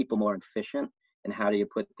make people more efficient, and how do you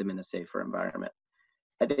put them in a safer environment?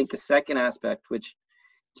 I think the second aspect, which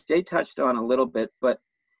Jay touched on a little bit, but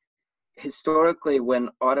historically when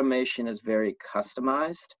automation is very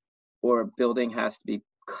customized or a building has to be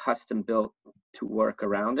custom built to work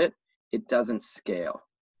around it, it doesn't scale.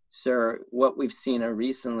 So what we've seen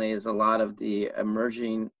recently is a lot of the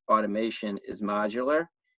emerging automation is modular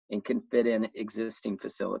and can fit in existing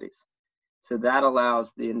facilities. So that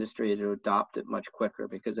allows the industry to adopt it much quicker,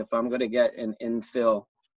 because if I'm going to get an infill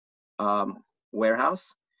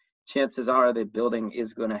warehouse, chances are the building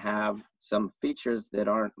is going to have some features that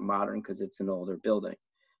aren't modern because it's an older building.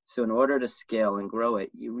 So in order to scale and grow it,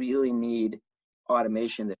 you really need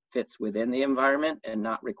automation that fits within the environment and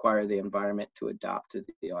not require the environment to adopt to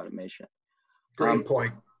the automation. Great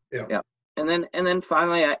point. Yeah. And then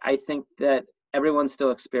finally, I think that everyone's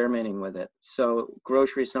still experimenting with it. So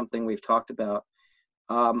grocery is something we've talked about.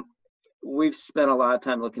 We've spent a lot of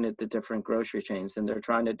time looking at the different grocery chains, and they're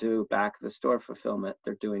trying to do back of the store fulfillment.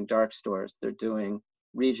 They're doing dark stores. They're doing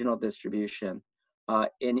regional distribution.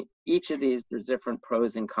 In each of these, there's different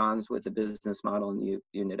pros and cons with the business model and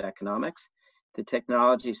unit economics. The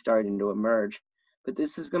technology is starting to emerge, but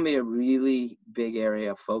this is going to be a really big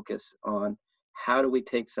area of focus on how do we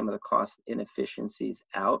take some of the cost inefficiencies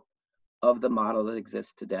out of the model that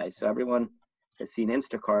exists today. So everyone has seen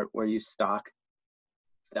Instacart, where you stock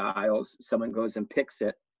the aisles, someone goes and picks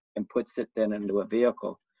it and puts it then into a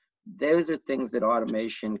vehicle. Those are things that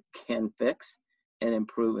automation can fix and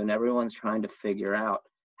improve, and everyone's trying to figure out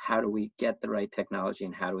how do we get the right technology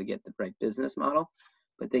and how do we get the right business model.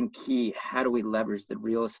 But then key, how do we leverage the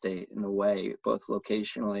real estate in a way, both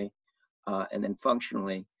locationally and then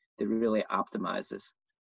functionally, that really optimizes.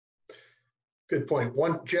 Good point.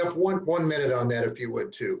 Jeff, one minute on that, if you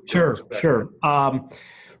would, too. Sure.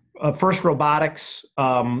 First, robotics.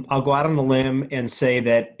 I'll go out on a limb and say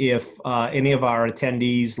that if any of our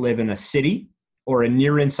attendees live in a city or a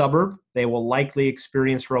near-in suburb, they will likely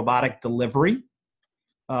experience robotic delivery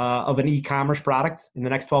of an e-commerce product in the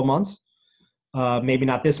next 12 months. Maybe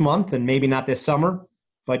not this month and maybe not this summer,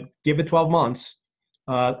 but give it 12 months.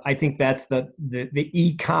 I think that's the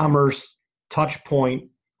e-commerce touch point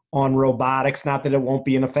on robotics. Not that it won't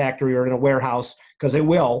be in a factory or in a warehouse, because it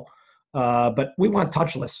will, but we want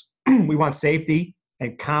touchless. We want safety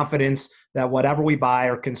and confidence that whatever we buy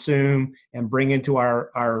or consume and bring into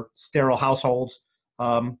our sterile households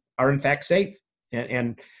are in fact safe.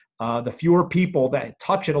 And the fewer people that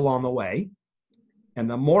touch it along the way, and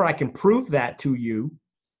the more I can prove that to you,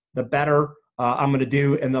 the better I'm going to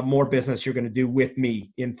do, and the more business you're going to do with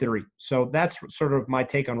me, in theory. So that's sort of my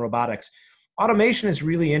take on robotics. Automation is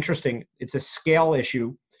really interesting. It's a scale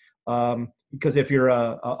issue because if you're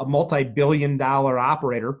a multi-billion-dollar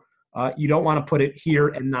operator, you don't want to put it here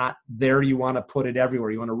and not there. You want to put it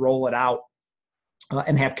everywhere. You want to roll it out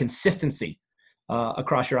and have consistency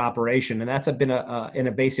across your operation. And that's been an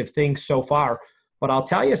evasive thing so far. But I'll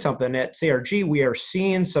tell you something, at CRG, we are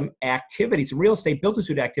seeing some activity, some real estate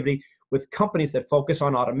build-to-suit activity with companies that focus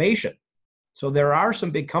on automation. So there are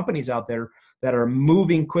some big companies out there that are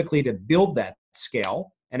moving quickly to build that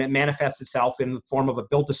scale, and it manifests itself in the form of a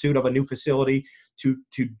build-to-suit of a new facility to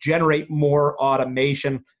generate more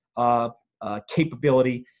automation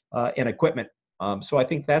capability and equipment. So I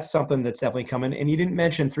think that's something that's definitely coming. And you didn't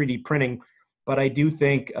mention 3D printing, but I do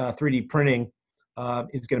think 3D printing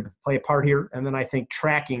is going to play a part here. And then I think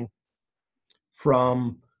tracking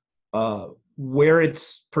from where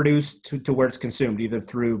it's produced to where it's consumed, either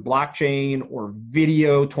through blockchain or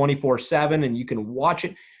video 24/7, and you can watch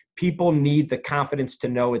it. People need the confidence to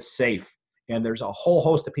know it's safe. And there's a whole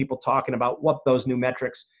host of people talking about what those new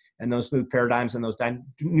metrics and those new paradigms and those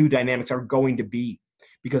new dynamics are going to be.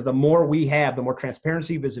 Because the more we have, the more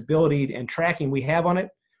transparency, visibility, and tracking we have on it,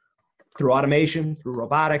 through automation, through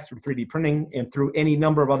robotics, through 3D printing, and through any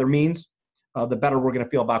number of other means, the better we're going to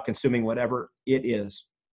feel about consuming whatever it is.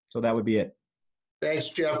 So that would be it. Thanks,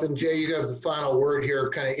 Jeff. And Jay, you have the final word here,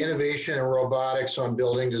 kind of innovation and robotics on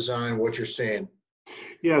building design, what you're saying.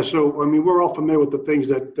 Yeah, so I mean, we're all familiar with the things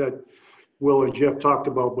that Will and Jeff talked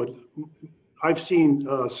about, but I've seen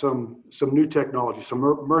some new technologies, some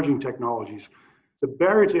emerging technologies. The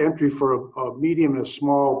barrier to entry for a medium and a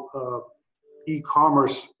small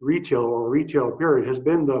e-commerce retailer or retail period has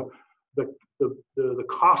been the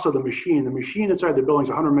cost of the machine. The machine inside the building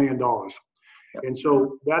is $100 million. Yep. And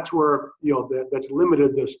so that's where, that's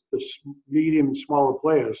limited the medium and smaller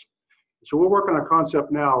players. So we're working on a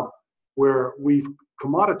concept now where we've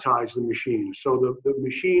commoditized the machine. So the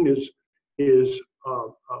machine is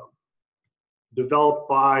developed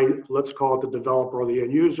by, let's call it the developer or the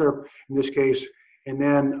end user in this case, and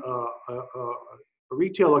then a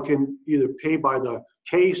retailer can either pay by the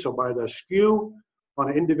case or by the SKU on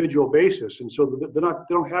an individual basis. And so they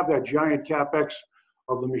don't have that giant CapEx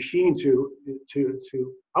of the machine to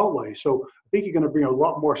outlay. So I think you're going to bring a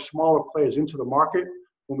lot more smaller players into the market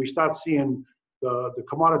when we start seeing the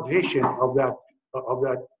commoditization of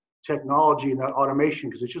that technology and that automation,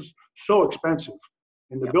 because it's just so expensive.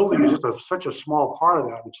 And the building is just such a small part of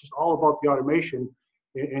that. It's just all about the automation,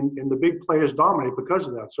 and the big players dominate because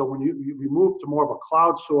of that. So when you move to more of a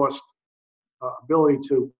cloud-sourced ability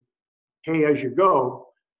to pay as you go,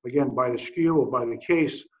 again, by the SKU or by the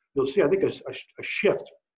case, you'll see, I think, a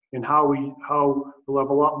shift in how we'll have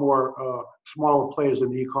a lot more smaller players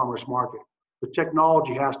in the e-commerce market. The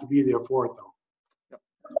technology has to be there for it, though.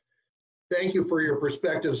 Thank you for your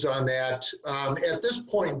perspectives on that. At this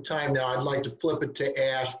point in time now, I'd like to flip it to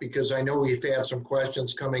Ash, because I know we've had some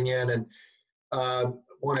questions coming in, and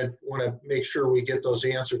want to make sure we get those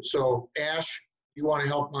answered. So Ash, you want to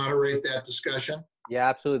help moderate that discussion? Yeah,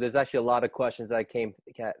 absolutely. There's actually a lot of questions that came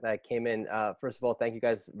in. First of all, thank you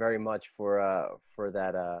guys very much for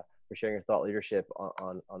sharing your thought leadership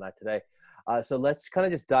on that today. So let's kind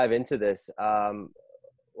of just dive into this.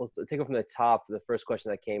 We'll take it from the top. The first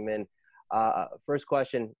question that came in. First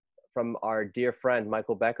question from our dear friend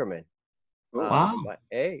Michael Beckerman. Wow.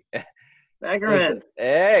 Hey. Beckerman.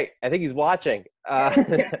 Hey, I think he's watching. Al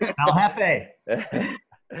Jefe.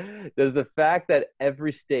 Does the fact that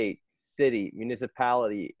every state, city,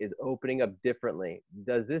 municipality is opening up differently,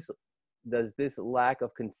 does this lack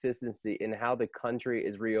of consistency in how the country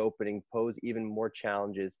is reopening pose even more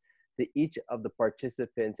challenges to each of the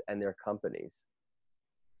participants and their companies?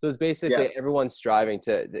 So it's basically everyone's striving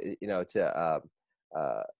to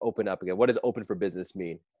open up again. What does open for business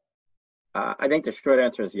mean? I think the short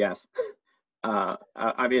answer is yes.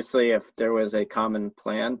 Obviously, if there was a common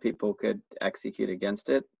plan, people could execute against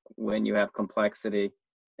it. When you have complexity,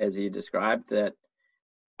 as you described, that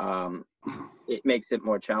it makes it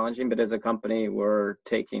more challenging. But as a company, we're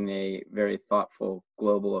taking a very thoughtful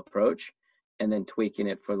global approach and then tweaking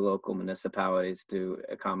it for local municipalities to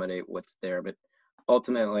accommodate what's there. But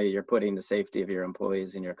ultimately, you're putting the safety of your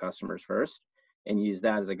employees and your customers first, and use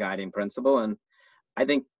that as a guiding principle. And I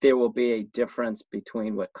think there will be a difference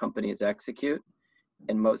between what companies execute,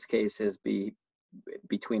 in most cases,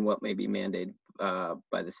 between what may be mandated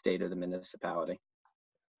by the state or the municipality.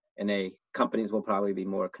 And companies will probably be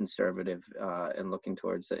more conservative in looking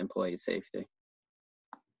towards the employee safety.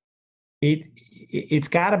 It's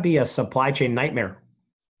got to be a supply chain nightmare,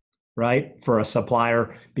 right, for a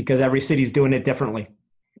supplier, because every city's doing it differently.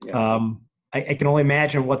 Yeah. I can only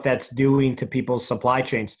imagine what that's doing to people's supply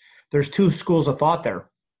chains. There's two schools of thought there.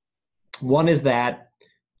 One is that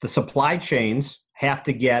the supply chains have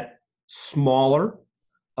to get smaller,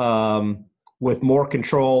 with more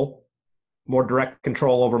control, more direct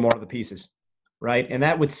control over more of the pieces, right? And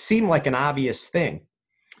that would seem like an obvious thing.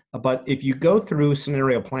 But if you go through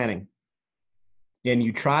scenario planning and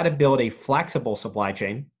you try to build a flexible supply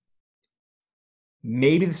chain,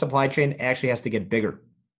 maybe the supply chain actually has to get bigger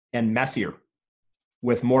and messier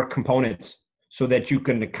with more components so that you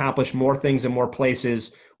can accomplish more things in more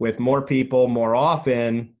places with more people more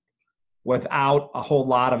often without a whole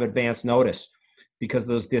lot of advance notice, because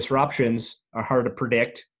those disruptions are hard to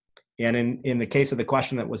predict. And in the case of the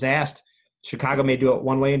question that was asked, Chicago may do it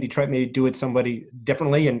one way and Detroit may do it somebody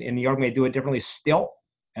differently, and New York may do it differently still.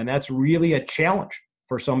 And that's really a challenge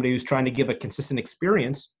for somebody who's trying to give a consistent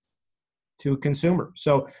experience to a consumer.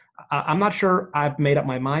 So I'm not sure I've made up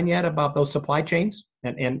my mind yet about those supply chains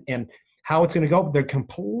and how it's going to go. They're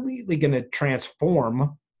completely going to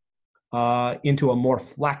transform into a more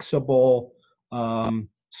flexible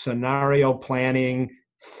scenario planning,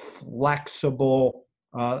 flexible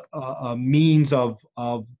means of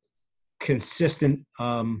consistent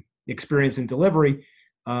experience and delivery.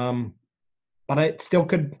 But it still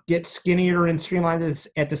could get skinnier and streamlined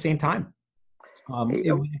at the same time.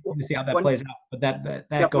 We'll see how that plays out. But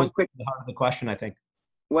that goes to the heart of the question, I think.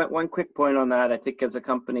 One quick point on that. I think as a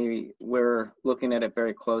company, we're looking at it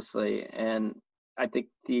very closely. And I think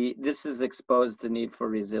this has exposed the need for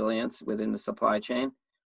resilience within the supply chain,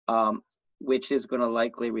 which is going to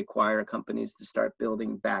likely require companies to start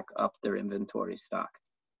building back up their inventory stock.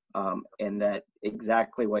 And that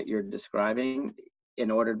exactly what you're describing, in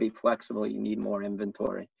order to be flexible, you need more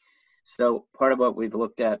inventory. So part of what we've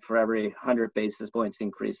looked at, for every 100 basis points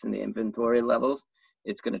increase in the inventory levels,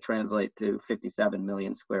 it's going to translate to 57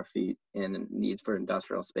 million square feet in needs for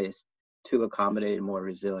industrial space to accommodate a more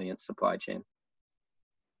resilient supply chain.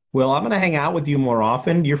 Well, I'm going to hang out with you more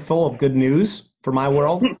often. You're full of good news for my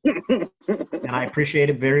world, and I appreciate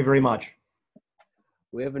it very, very much.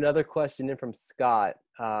 We have another question in from Scott.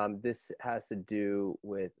 This has to do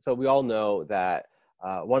with, so we all know that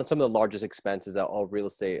some of the largest expenses that all real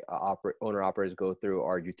estate owner-operators go through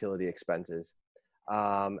are utility expenses.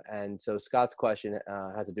 And so Scott's question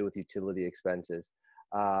has to do with utility expenses.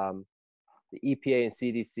 The EPA and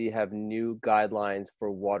CDC have new guidelines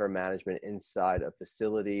for water management inside of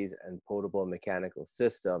facilities and potable and mechanical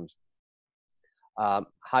systems.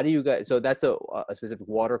 How do you guys, so that's a specific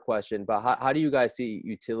water question, but how do you guys see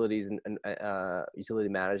utilities and utility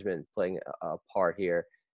management playing a part here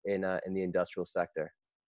in the industrial sector?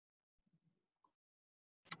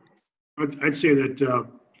 I'd say that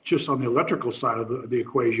just on the electrical side of the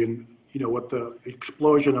equation, with the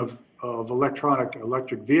explosion of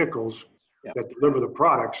electric vehicles that deliver the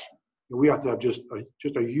products, we have to have just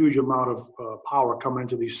a huge amount of power coming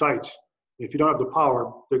into these sites. If you don't have the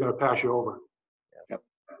power, they're going to pass you over.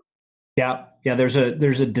 Yeah. There's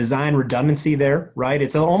a design redundancy there, right?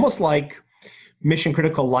 It's almost like mission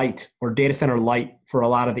critical light or data center light for a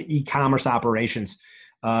lot of the e-commerce operations,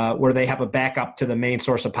 where they have a backup to the main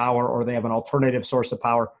source of power, or they have an alternative source of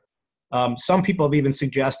power. Some people have even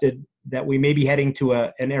suggested that we may be heading to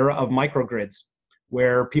an era of microgrids,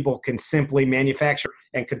 where people can simply manufacture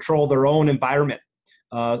and control their own environment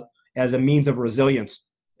as a means of resilience,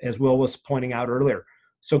 as Will was pointing out earlier.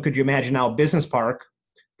 So could you imagine now a business park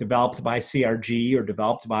developed by CRG or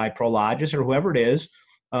developed by Prologis or whoever it is,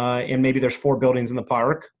 and maybe there's 4 buildings in the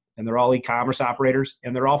park, and they're all e-commerce operators,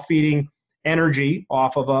 and they're all feeding energy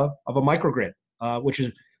off of a microgrid, which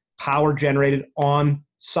is power generated on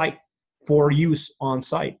site for use on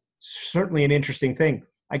site. Certainly an interesting thing.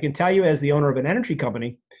 I can tell you, as the owner of an energy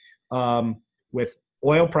company, with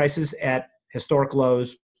oil prices at historic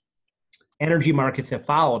lows, energy markets have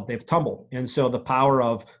followed. They've tumbled. And so the power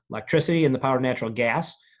of electricity and the power of natural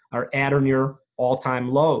gas are at or near all-time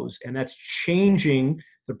lows. And that's changing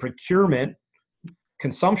the procurement and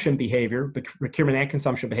consumption behavior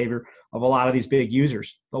of a lot of these big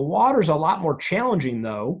users. The water's a lot more challenging,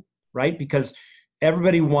 though, right? Because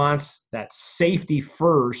everybody wants that safety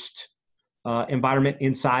first environment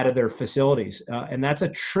inside of their facilities. And that's a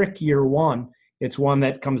trickier one. It's one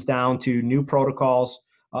that comes down to new protocols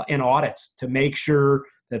and audits to make sure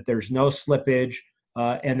that there's no slippage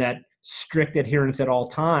and that strict adherence at all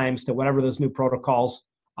times to whatever those new protocols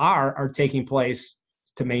are taking place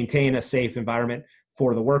to maintain a safe environment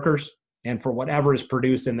for the workers and for whatever is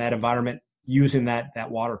produced in that environment using that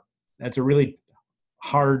water. That's a really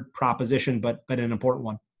hard proposition, but an important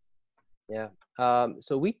one. Yeah.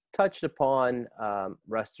 So we touched upon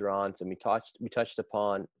restaurants, and we touched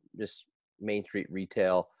upon just Main Street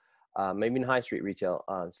retail, maybe in high street retail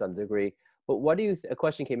on some degree. But a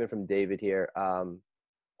question came in from David here.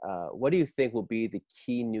 What do you think will be the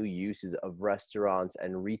key new uses of restaurants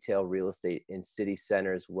and retail real estate in city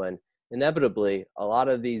centers when inevitably a lot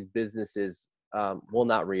of these businesses will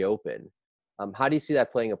not reopen? How do you see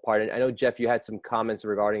that playing a part? And I know, Jeff, you had some comments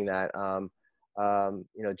regarding that.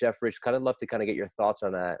 Jeff, Rich, kind of love to kind of get your thoughts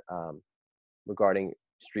on that regarding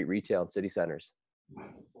street retail and city centers.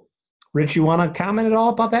 Rich, you want to comment at all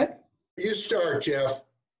about that? You start, Jeff.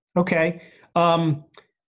 Okay.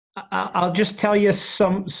 I'll just tell you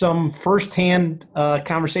some firsthand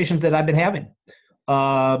conversations that I've been having.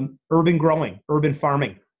 Urban growing, urban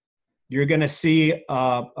farming. You're going to see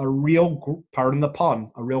a real, pardon the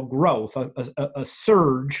pun, a real growth, a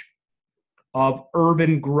surge of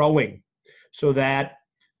urban growing, so that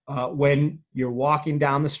when you're walking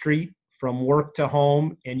down the street from work to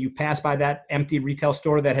home and you pass by that empty retail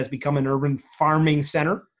store that has become an urban farming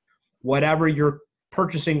center, whatever you're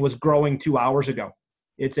purchasing was growing 2 hours ago.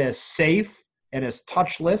 It's as safe and as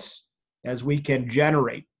touchless as we can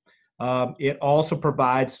generate. It also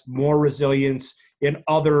provides more resilience in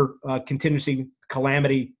other contingency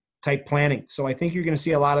calamity type planning. So I think you're going to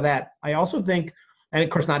see a lot of that. I also think, and of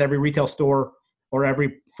course not every retail store or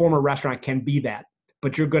every former restaurant can be that,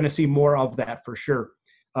 but you're going to see more of that for sure.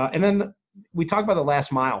 And then we talk about the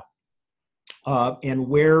last mile and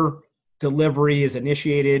where delivery is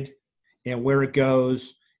initiated and where it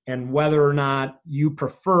goes, and whether or not you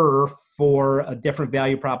prefer for a different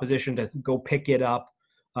value proposition to go pick it up.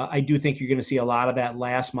 I do think you're going to see a lot of that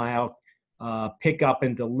last mile pickup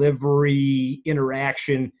and delivery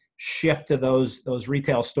interaction shift to those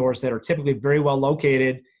retail stores that are typically very well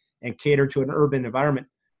located and cater to an urban environment.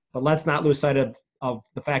 But let's not lose sight of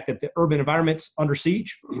the fact that the urban environment's under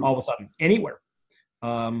siege all of a sudden, anywhere.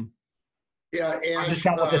 Yeah, and just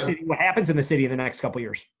tell what happens in the city in the next couple of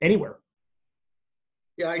years, anywhere.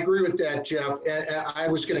 Yeah, I agree with that, Jeff. And I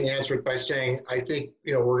was going to answer it by saying, I think,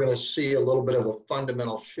 we're going to see a little bit of a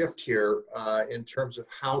fundamental shift here in terms of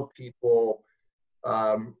how people,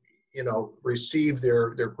 receive their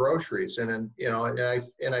groceries. And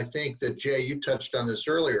I think that, Jay, you touched on this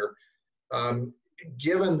earlier.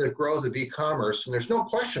 Given the growth of e-commerce, and there's no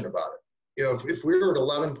question about it, if we were at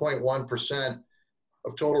 11.1%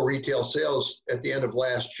 of total retail sales at the end of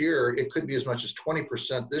last year, it could be as much as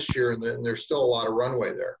 20% this year, and there's still a lot of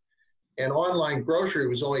runway there. And online grocery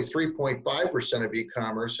was only 3.5% of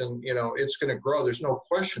e-commerce, and it's going to grow. There's no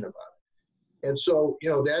question about it. And so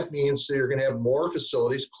that means that you're going to have more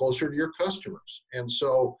facilities closer to your customers. And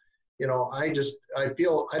so I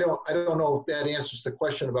feel I don't know if that answers the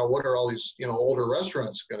question about what are all these older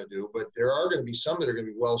restaurants going to do, but there are going to be some that are going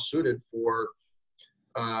to be well suited for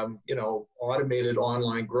automated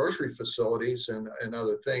online grocery facilities and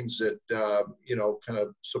other things that, kind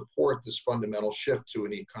of support this fundamental shift to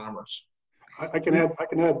an e-commerce. I can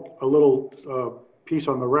add a little piece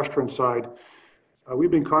on the restaurant side.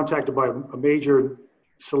 We've been contacted by a major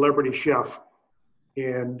celebrity chef,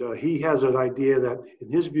 and he has an idea that, in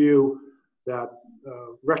his view, that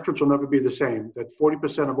restaurants will never be the same, that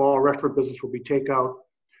 40% of all restaurant business will be takeout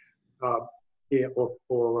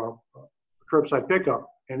or curbside pickup.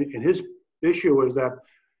 And his issue is that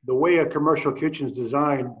the way a commercial kitchen is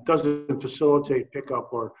designed doesn't facilitate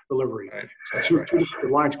pickup or delivery. Right. The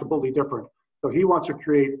line's completely different. So he wants to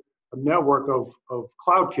create a network of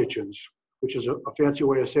cloud kitchens, which is a fancy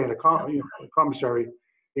way of saying a commissary.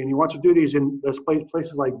 And he wants to do these in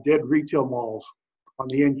places like dead retail malls on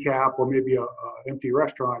the end cap, or maybe a empty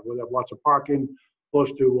restaurant where they have lots of parking,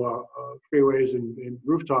 close to freeways and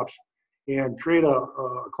rooftops, and create a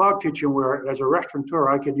cloud kitchen where, as a restaurateur,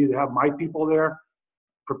 I could either have my people there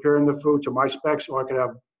preparing the food to my specs, or I could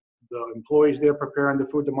have the employees there preparing the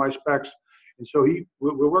food to my specs. And so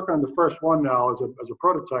we're working on the first one now as a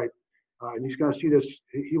prototype, and he's going to see this.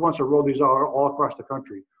 He wants to roll these out all across the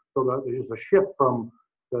country. So there's a shift from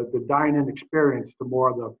the dine-in experience to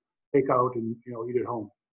more of the takeout and eat at home.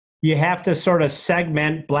 You have to sort of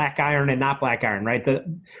segment black iron and not black iron, right? The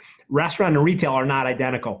restaurant and retail are not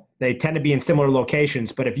identical. They tend to be in similar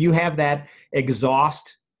locations, but if you have that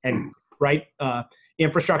exhaust and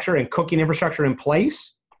infrastructure and cooking infrastructure in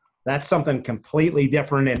place, that's something completely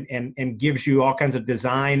different and gives you all kinds of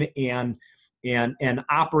design and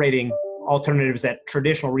operating alternatives that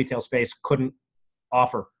traditional retail space couldn't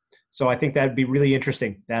offer. So I think that'd be really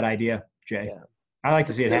interesting, that idea, Jay. Yeah. I like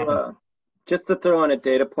to see it happen. Just to throw in a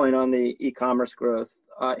data point on the e-commerce growth,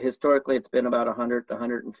 historically it's been about 100 to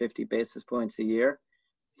 150 basis points a year.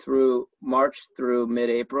 Through March through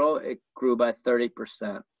mid-April, it grew by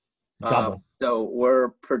 30%. Double. So we're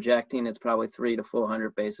projecting it's probably 300 to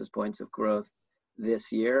 400 basis points of growth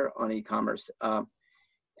this year on e-commerce.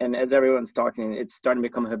 And as everyone's talking, it's starting to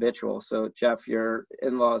become habitual. So Jeff, your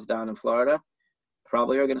in-laws down in Florida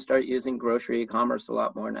probably are going to start using grocery e-commerce a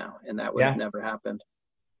lot more now, and that would have never happened.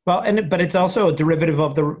 Well, but it's also a derivative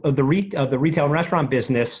of the retail and restaurant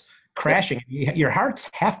business crashing. Your hearts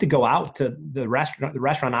have to go out to the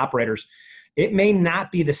restaurant operators. It may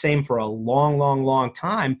not be the same for a long, long, long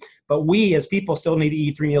time, but we as people still need to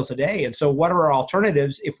eat 3 meals a day. And so what are our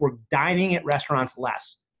alternatives if we're dining at restaurants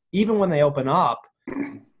less? Even when they open up,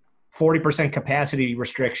 40% capacity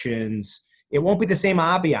restrictions, it won't be the same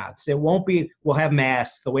ambiance. It won't be, we'll have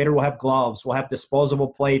masks, the waiter will have gloves, we'll have disposable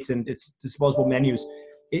plates and it's disposable menus.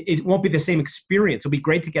 It won't be the same experience. It'll be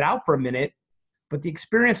great to get out for a minute, but the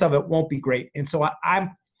experience of it won't be great. And so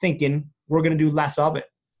I'm thinking we're going to do less of it.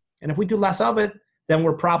 And if we do less of it, then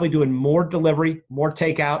we're probably doing more delivery, more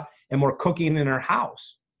takeout, and more cooking in our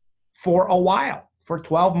house for a while, for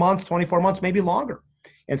 12 months, 24 months, maybe longer.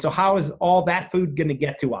 And so how is all that food going to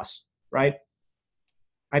get to us, right?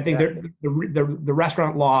 I think the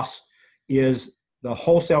restaurant loss is the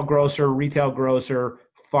wholesale grocer, retail grocer,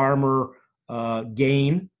 farmer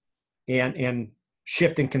gain, and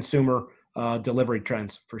shift in consumer delivery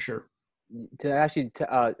trends for sure. To actually,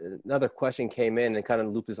 another question came in and kind of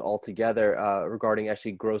looped this all together regarding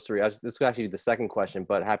actually grocery. This was actually the second question,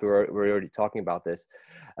 but happy we're already talking about this.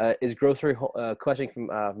 Is grocery, question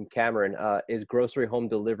from Cameron, is grocery home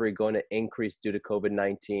delivery going to increase due to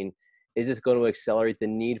COVID-19? Is this going to accelerate the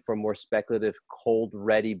need for more speculative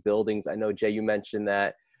cold-ready buildings? I know, Jay, you mentioned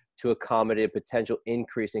that to accommodate a potential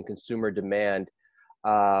increase in consumer demand.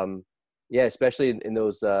 Yeah, especially in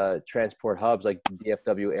those transport hubs like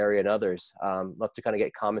DFW area and others. Love to kind of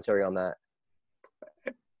get commentary on that.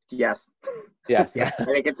 Yes. Yes. I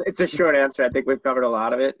think it's a short answer. I think we've covered a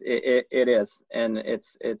lot of it. It is, and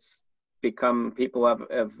it's become, people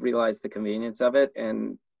have realized the convenience of it,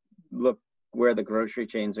 and look where the grocery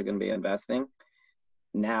chains are going to be investing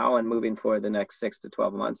now and moving forward the next 6 to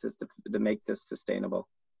 12 months is to make this sustainable.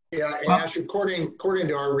 Yeah, Ash, according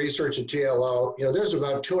to our research at JLL, there's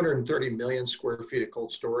about 230 million square feet of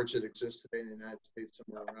cold storage that exists today in the United States,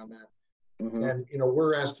 somewhere around that. Mm-hmm. And,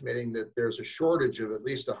 we're estimating that there's a shortage of at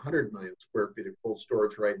least 100 million square feet of cold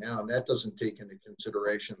storage right now. And that doesn't take into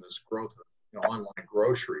consideration this growth of, online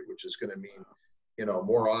grocery, which is going to mean,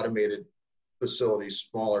 more automated facilities,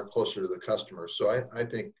 smaller, closer to the customer. So I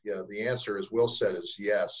think the answer, as Will said, is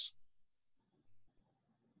yes.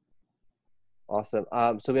 Awesome.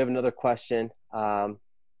 So we have another question. El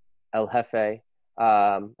Jefe.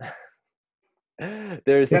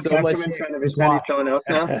 There's so much.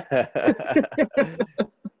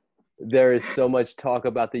 There is so much talk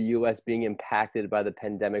about the U.S. being impacted by the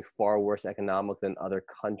pandemic far worse economic than other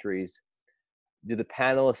countries. Do the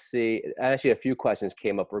panelists see? Actually, a few questions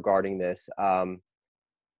came up regarding this.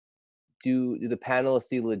 Do the panelists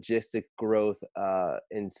see logistic growth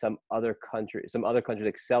in some other countries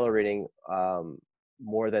accelerating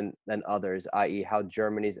more than others, i.e. how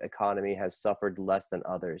Germany's economy has suffered less than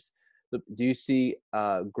others? Do you see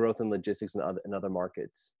growth in logistics in other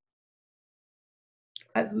markets?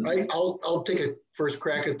 I'll take a first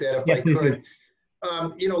crack at that if I could.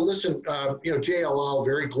 Listen, JLL,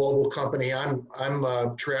 very global company. I'm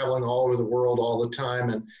traveling all over the world all the time,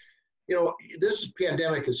 and this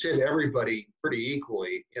pandemic has hit everybody pretty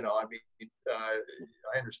equally. I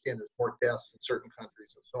understand there's more deaths in certain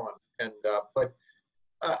countries and so on. And but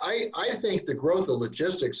I think the growth of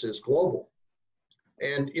logistics is global.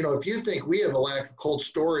 And if you think we have a lack of cold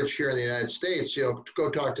storage here in the United States, go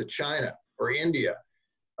talk to China or India.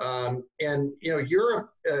 And Europe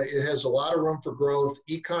has a lot of room for growth.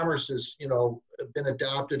 E-commerce has been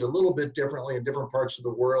adopted a little bit differently in different parts of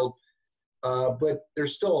the world. But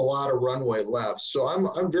there's still a lot of runway left. So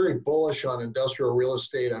I'm very bullish on industrial real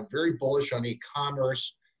estate. I'm very bullish on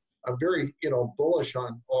e-commerce. I'm very bullish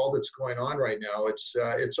on all that's going on right now.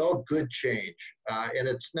 It's all good change, and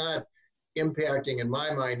it's not impacting, in my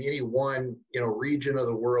mind, any one region of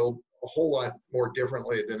the world a whole lot more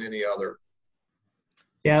differently than any other.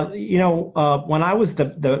 Yeah, when I was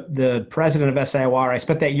the president of SIOR, I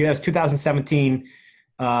spent that year. That was 2017.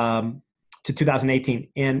 To 2018.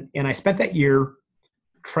 And I spent that year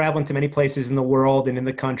traveling to many places in the world and in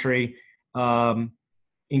the country,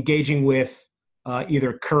 engaging with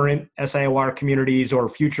either current SIOR communities or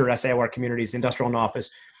future SIOR communities, industrial and office.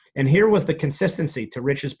 And here was the consistency, to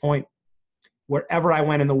Rich's point. Wherever I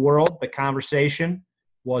went in the world, the conversation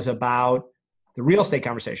was about, the real estate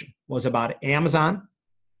conversation was about Amazon.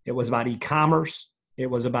 It was about e-commerce. It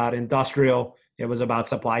was about industrial. It was about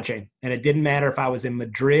supply chain. And it didn't matter if I was in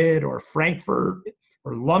Madrid or Frankfurt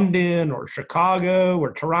or London or Chicago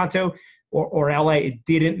or Toronto or LA. It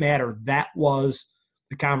didn't matter. That was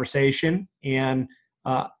the conversation. And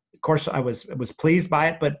of course, I was pleased by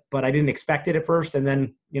it, but I didn't expect it at first. And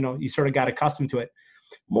then, you sort of got accustomed to it.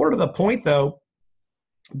 More to the point, though,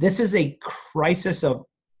 this is a crisis of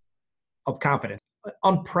confidence,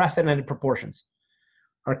 unprecedented proportions.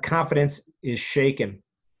 Our confidence is shaken.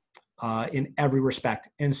 In every respect.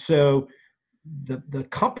 And so the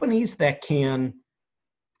companies that can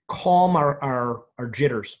calm our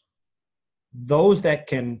jitters, those that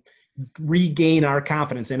can regain our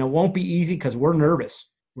confidence, and it won't be easy because we're nervous.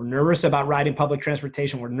 We're nervous about riding public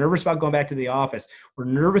transportation. We're nervous about going back to the office. We're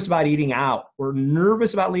nervous about eating out. We're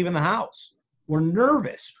nervous about leaving the house. We're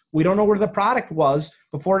nervous. We don't know where the product was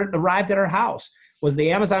before it arrived at our house. Was the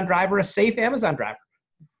Amazon driver a safe Amazon driver?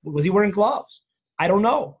 Was he wearing gloves? I don't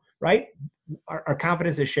know. Right? our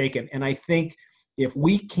confidence is shaken. And I think if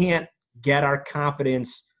we can't get our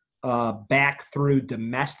confidence back through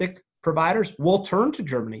domestic providers, we'll turn to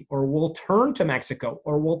Germany, or we'll turn to Mexico,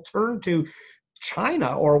 or we'll turn to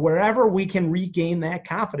China, or wherever we can regain that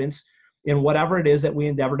confidence in whatever it is that we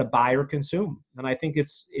endeavor to buy or consume. And I think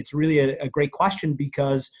it's really a great question,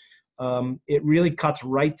 because it really cuts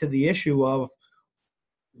right to the issue of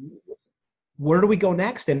where do we go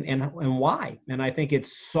next, and why? And I think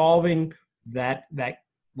it's solving that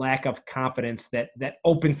lack of confidence that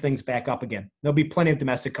opens things back up again. There'll be plenty of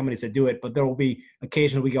domestic companies that do it, but there will be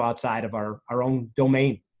occasions we go outside of our own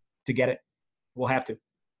domain to get it. We'll have to.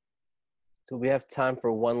 So we have time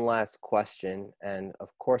for one last question. And of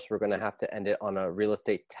course, we're going to have to end it on a real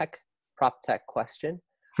estate tech, prop tech question.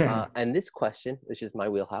 And this question, which is my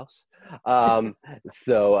wheelhouse.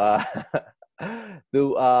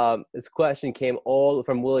 This question came all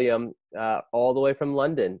from William, all the way from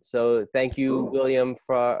London. So thank you, William,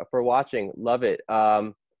 for watching. Love it.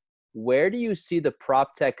 Where do you see the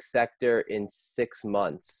prop tech sector in 6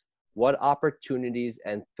 months? What opportunities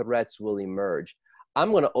and threats will emerge?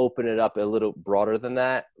 I'm going to open it up a little broader than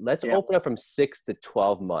that. Let's open up from 6 to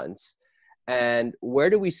 12 months. And where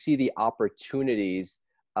do we see the opportunities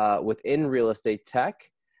within real estate tech,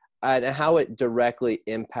 and how it directly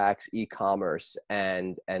impacts e-commerce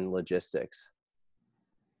and logistics?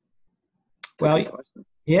 Well,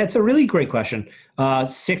 yeah, it's a really great question.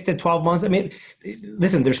 6 to 12 months. I mean,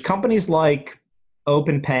 listen, there's companies like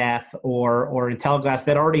OpenPath or Intelliglass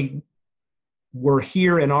that already were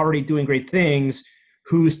here and already doing great things,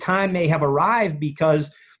 whose time may have arrived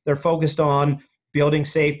because they're focused on building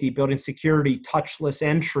safety, building security, touchless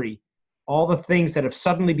entry, all the things that have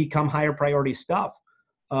suddenly become higher priority stuff.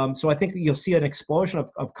 So I think you'll see an explosion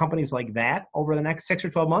of companies like that over the next 6 or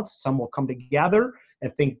 12 months. Some will come together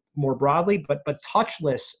and think more broadly, but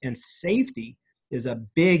touchless and safety is a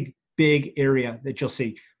big area that you'll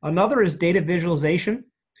see. Another is data visualization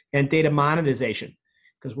and data monetization,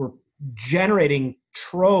 because we're generating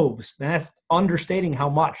troves. That's understating how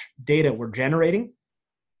much data we're generating,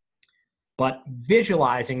 but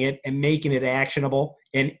visualizing it and making it actionable,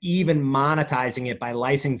 and even monetizing it by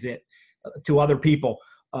licensing it to other people,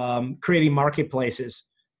 creating marketplaces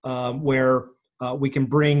where we can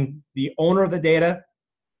bring the owner of the data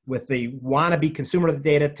with the wannabe consumer of the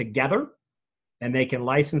data together, and they can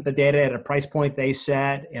license the data at a price point they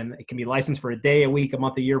set, and it can be licensed for a day, a week, a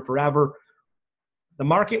month, a year, forever. The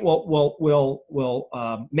market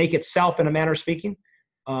will make itself, in a manner of speaking,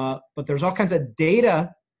 but there's all kinds of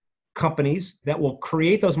data companies that will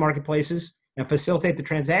create those marketplaces and facilitate the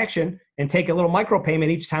transaction and take a little micropayment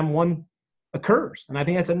each time one occurs. And I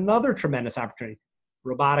think that's another tremendous opportunity.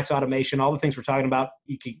 Robotics, automation, all the things we're talking about,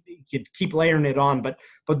 you could keep layering it on, but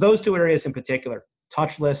those two areas in particular,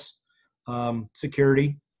 touchless,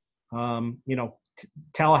 security,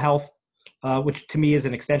 telehealth, which to me is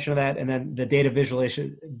an extension of that, and then the data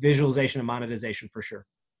visualization and monetization for sure.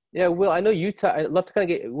 Yeah, Will, I know I'd love to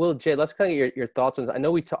kind of get, Will, Jay, let's kind of get your thoughts on this. I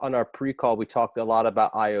know on our pre-call, we talked a lot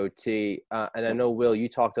about IoT, and I know, Will, you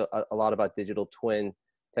talked a lot about digital twin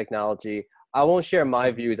technology. I won't share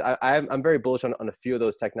my views. I'm very bullish on a few of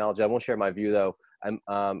those technologies. I won't share my view, though,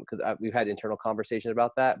 because we've had internal conversations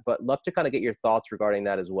about that, but love to kind of get your thoughts regarding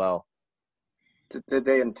that as well. Did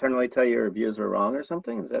they internally tell you your views were wrong or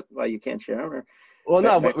something? Is that why you can't share them? Or? Well,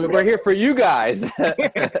 no, but we're here for you guys.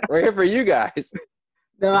 We're here for you guys.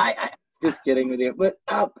 No, I just kidding with you. But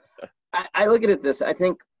I look at it this. I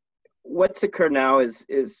think what's occurred now is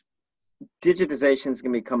digitization is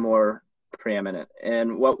going to become more preeminent.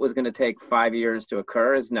 And what was going to take 5 years to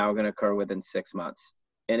occur is now going to occur within 6 months.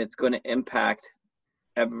 And it's going to impact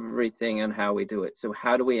everything on how we do it. So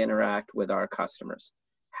how do we interact with our customers?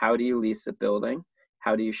 How do you lease a building?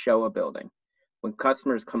 How do you show a building? When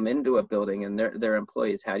customers come into a building and their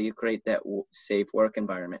employees, how do you create that safe work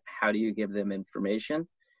environment? How do you give them information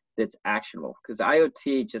that's actionable? Because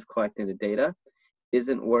IoT, just collecting the data,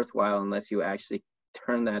 isn't worthwhile unless you actually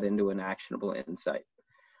turn that into an actionable insight.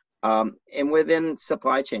 And within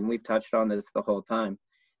supply chain, we've touched on this the whole time.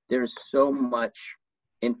 There's so much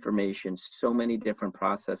information, so many different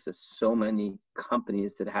processes, so many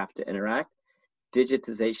companies that have to interact.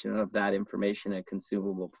 Digitization of that information in a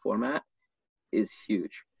consumable format is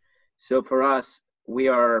huge. So for us, we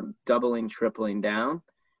are doubling, tripling down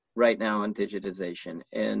right now on digitization,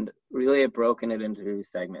 and really have broken it into 2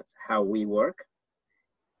 segments: how we work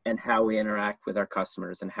and how we interact with our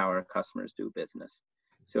customers and how our customers do business.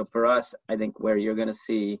 So for us, I think where you're going to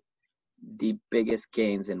see the biggest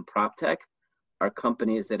gains in prop tech are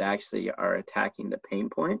companies that actually are attacking the pain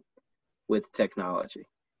point with technology.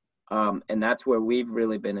 And that's where we've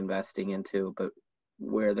really been investing into, but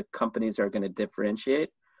where the companies are going to differentiate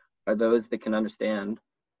are those that can understand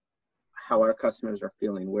how our customers are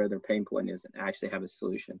feeling, where their pain point is, and actually have a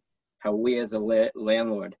solution. How we as a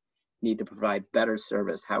landlord need to provide better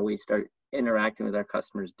service, how we start interacting with our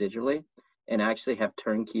customers digitally and actually have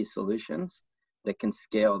turnkey solutions that can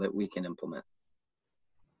scale, that we can implement.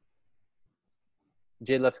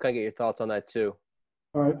 Jay, let's kind of get your thoughts on that too.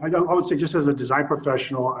 I would say, just as a design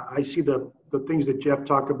professional, I see the things that Jeff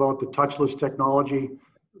talked about, the touchless technology,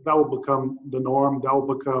 that will become the norm. That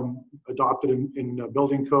will become adopted in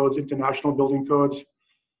building codes, international building codes.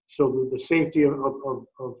 So the safety of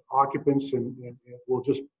occupants and will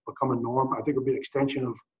just become a norm. I think it'll be an extension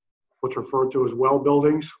of what's referred to as well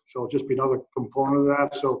buildings. So it'll just be another component of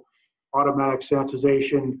that. So automatic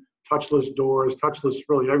sanitization, touchless doors, touchless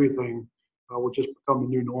really everything will just become the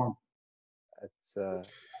new norm. That's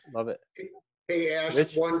love it. Hey Ash,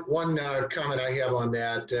 Rich? one comment I have on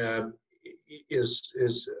that is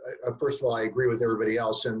first of all, I agree with everybody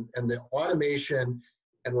else, and the automation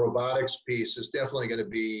and robotics piece is definitely going to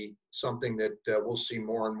be something that we'll see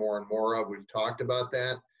more and more and more of. We've talked about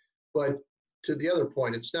that, but to the other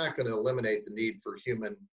point, it's not going to eliminate the need for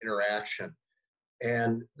human interaction.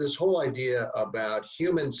 And this whole idea about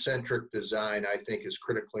human-centric design, I think, is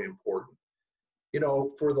critically important. You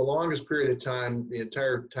know, for the longest period of time, the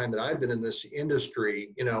entire time that I've been in this industry,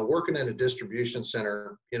 you know, working in a distribution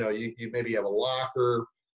center, you know, you maybe have a locker,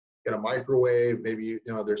 got a microwave, maybe, you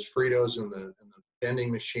know, there's Fritos in the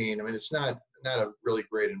vending machine. I mean, it's not a really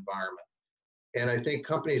great environment. And I think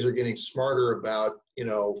companies are getting smarter about, you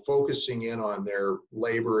know, focusing in on their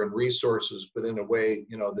labor and resources, but in a way,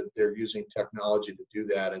 you know, that they're using technology to do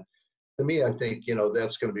that. And to me, I think, you know,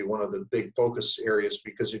 that's going to be one of the big focus areas,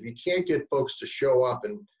 because if you can't get folks to show up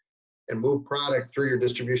and move product through your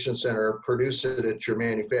distribution center, produce it at your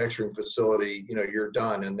manufacturing facility, you know, you're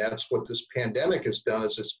done. And that's what this pandemic has done,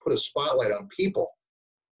 is it's put a spotlight on people.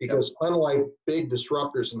 Because unlike big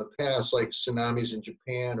disruptors in the past, like tsunamis in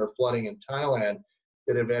Japan or flooding in Thailand,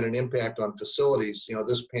 that have had an impact on facilities, you know,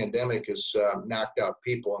 this pandemic has knocked out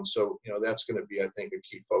people. And so, you know, that's going to be, I think, a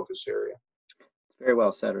key focus area. Very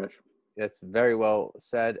well said, Rich. That's very well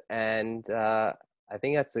said. And I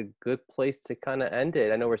think that's a good place to kind of end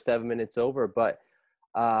it. I know we're 7 minutes over, but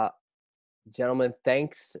gentlemen,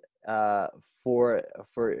 thanks for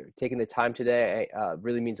taking the time today.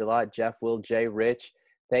 Really means a lot. Jeff, Will, Jay, Rich,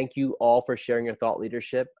 thank you all for sharing your thought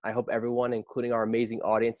leadership. I hope everyone, including our amazing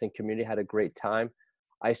audience and community, had a great time.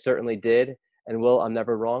 I certainly did. And Will, I'm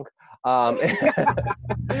never wrong.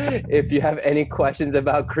 If you have any questions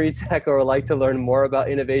about CREtech or would like to learn more about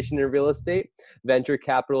innovation in real estate, venture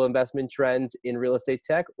capital investment trends in real estate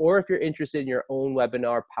tech, or if you're interested in your own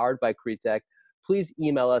webinar powered by CREtech, please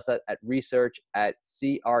email us at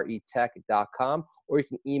research@CREtech.com, or you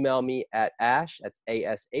can email me at ash, that's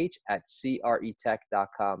ASH,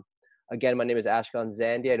 @CREtech.com. Again, my name is Ashkan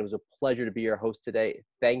Zandia, and it was a pleasure to be your host today.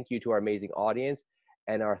 Thank you to our amazing audience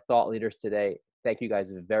and our thought leaders today. Thank you guys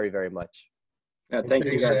very, very much. Thank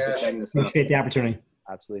you guys for setting this up. Appreciate the opportunity.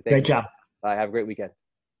 Absolutely. Thanks. Great job. Bye. Have a great weekend.